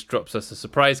and then just drops us a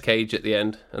surprise Cage at the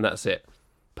end, and that's it.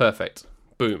 Perfect.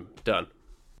 Boom. Done.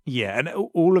 Yeah, and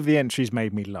all of the entries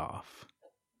made me laugh.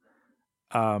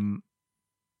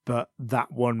 But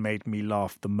that one made me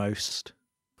laugh the most.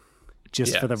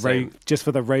 Just for the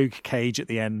rogue Cage at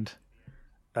the end,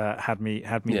 had me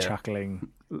chuckling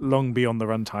long beyond the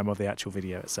runtime of the actual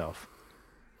video itself.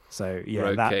 So yeah,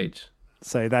 rogue Cage.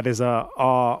 So that is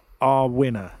our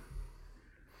winner.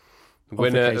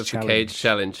 Winner of the Cage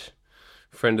Challenge.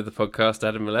 Friend of the podcast,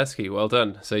 Adam Molesky. Well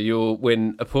done. So you'll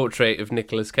win a portrait of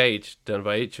Nicolas Cage done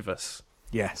by each of us.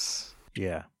 Yes.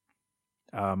 Yeah.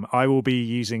 I will be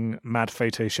using mad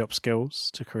Photoshop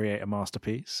skills to create a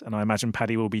masterpiece, and I imagine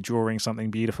Paddy will be drawing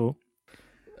something beautiful.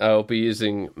 I'll be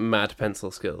using mad pencil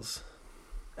skills.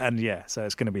 And yeah, so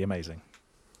it's going to be amazing.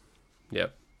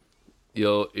 Yep.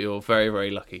 You're very,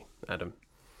 very lucky, Adam.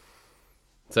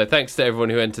 So thanks to everyone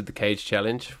who entered the Cage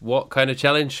Challenge. What kind of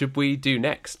challenge should we do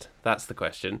next? That's the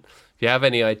question. If you have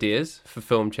any ideas for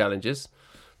film challenges,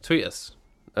 tweet us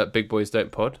at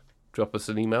BigBoysDon'tPod. Drop us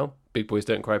an email,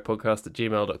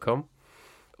 bigboysdon'tcrypodcast@gmail.com.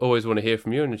 Always want to hear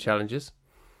from you on your challenges.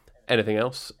 Anything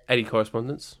else, any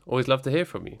correspondence, always love to hear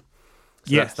from you.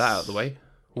 So yes. That's that out of the way.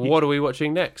 What are we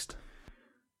watching next?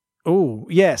 Oh,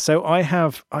 yeah. So I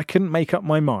couldn't make up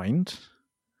my mind.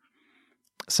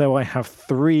 So I have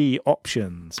 3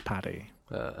 options, Paddy.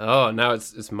 Now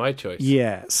it's my choice.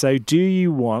 Yeah. So do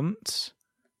you want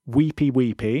Weepy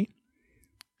Weepy,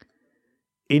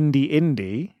 Indie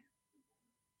Indie,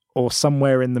 or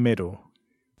somewhere in the middle?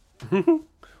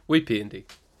 Weepy indie.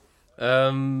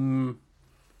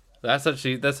 That's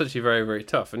actually very, very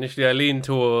tough. Initially, I lean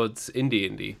towards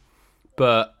indie,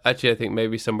 but actually, I think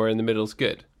maybe somewhere in the middle's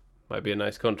good. Might be a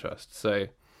nice contrast. So,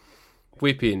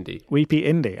 weepy indie. Weepy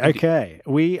indie. Okay,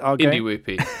 we are going... Indie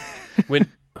weepy.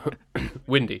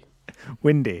 Windy.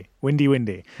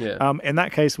 Windy. Yeah. In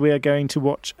that case, we are going to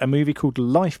watch a movie called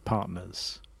Life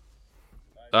Partners.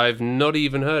 I've not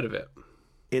even heard of it.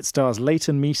 It stars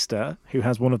Leighton Meester, who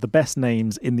has one of the best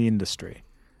names in the industry.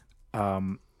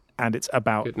 And it's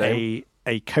about a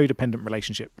codependent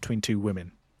relationship between two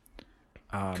women.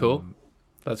 Cool.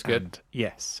 That's good. And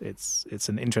yes, it's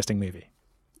an interesting movie.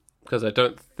 Because I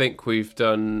don't think we've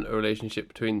done a relationship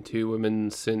between two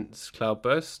women since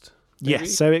Cloudburst. Maybe?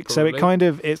 Yes, so it's kind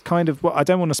of well, I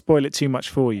don't want to spoil it too much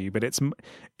for you, but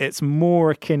it's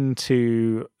more akin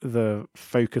to the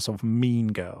focus of Mean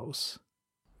Girls.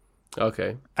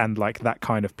 Okay. And like that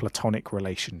kind of platonic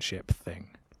relationship thing.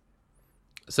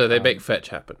 So they make fetch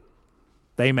happen.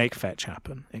 They make fetch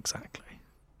happen, exactly.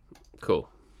 Cool.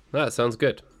 That sounds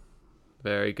good.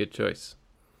 Very good choice.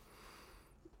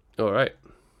 All right.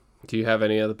 Do you have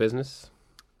any other business?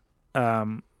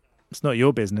 It's not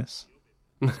your business.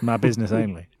 It's my business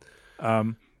only.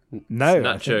 No.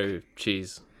 Nacho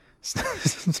cheese.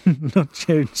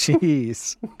 Nacho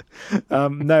cheese.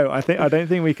 No, I don't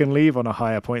think we can leave on a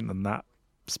higher point than that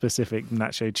specific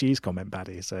nacho cheese comment,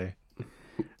 Baddy. So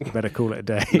we better call it a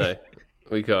day. No,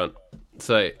 we can't.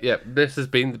 So yeah, this has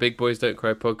been the Big Boys Don't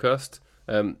Cry podcast.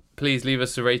 Please leave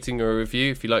us a rating or a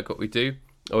review if you like what we do.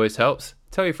 Always helps.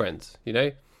 Tell your friends.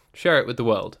 Share it with the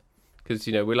world, because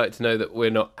we like to know that we're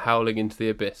not howling into the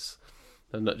abyss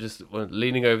and not just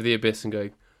leaning over the abyss and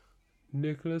going,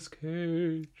 Nicolas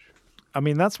Cage. I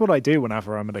mean, that's what I do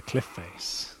whenever I'm at a cliff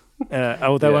face.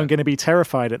 Although I'm going to be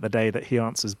terrified at the day that he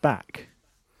answers back.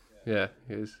 Yeah,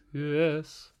 he goes,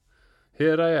 yes,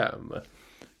 here I am.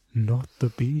 Not the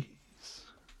bees.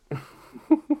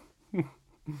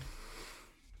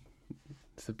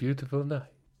 It's a beautiful night.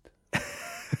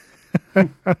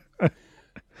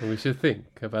 And we should think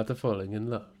about the falling in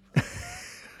love.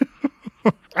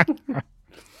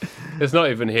 It's not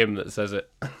even him that says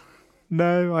it.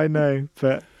 No, I know,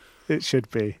 but it should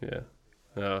be. Yeah.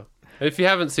 No. If you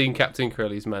haven't seen Captain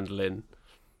Corelli's Mandolin,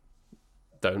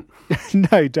 don't.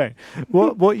 No, don't.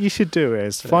 What you should do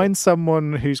is find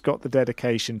someone who's got the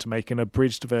dedication to make an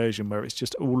abridged version where it's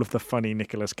just all of the funny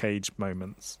Nicolas Cage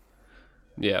moments.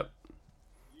 Yeah.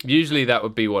 Usually that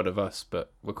would be one of us,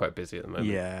 but we're quite busy at the moment.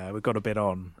 Yeah, we've got a bit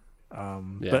on.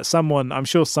 But I'm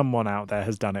sure someone out there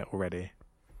has done it already.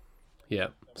 Yeah,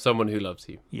 someone who loves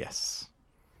you. Yes.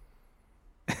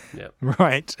 Yeah.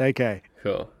 Right, okay.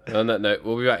 Cool. And on that note,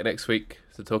 we'll be back next week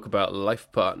to talk about Life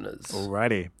Partners.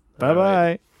 Alrighty.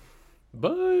 Bye-bye. Bye.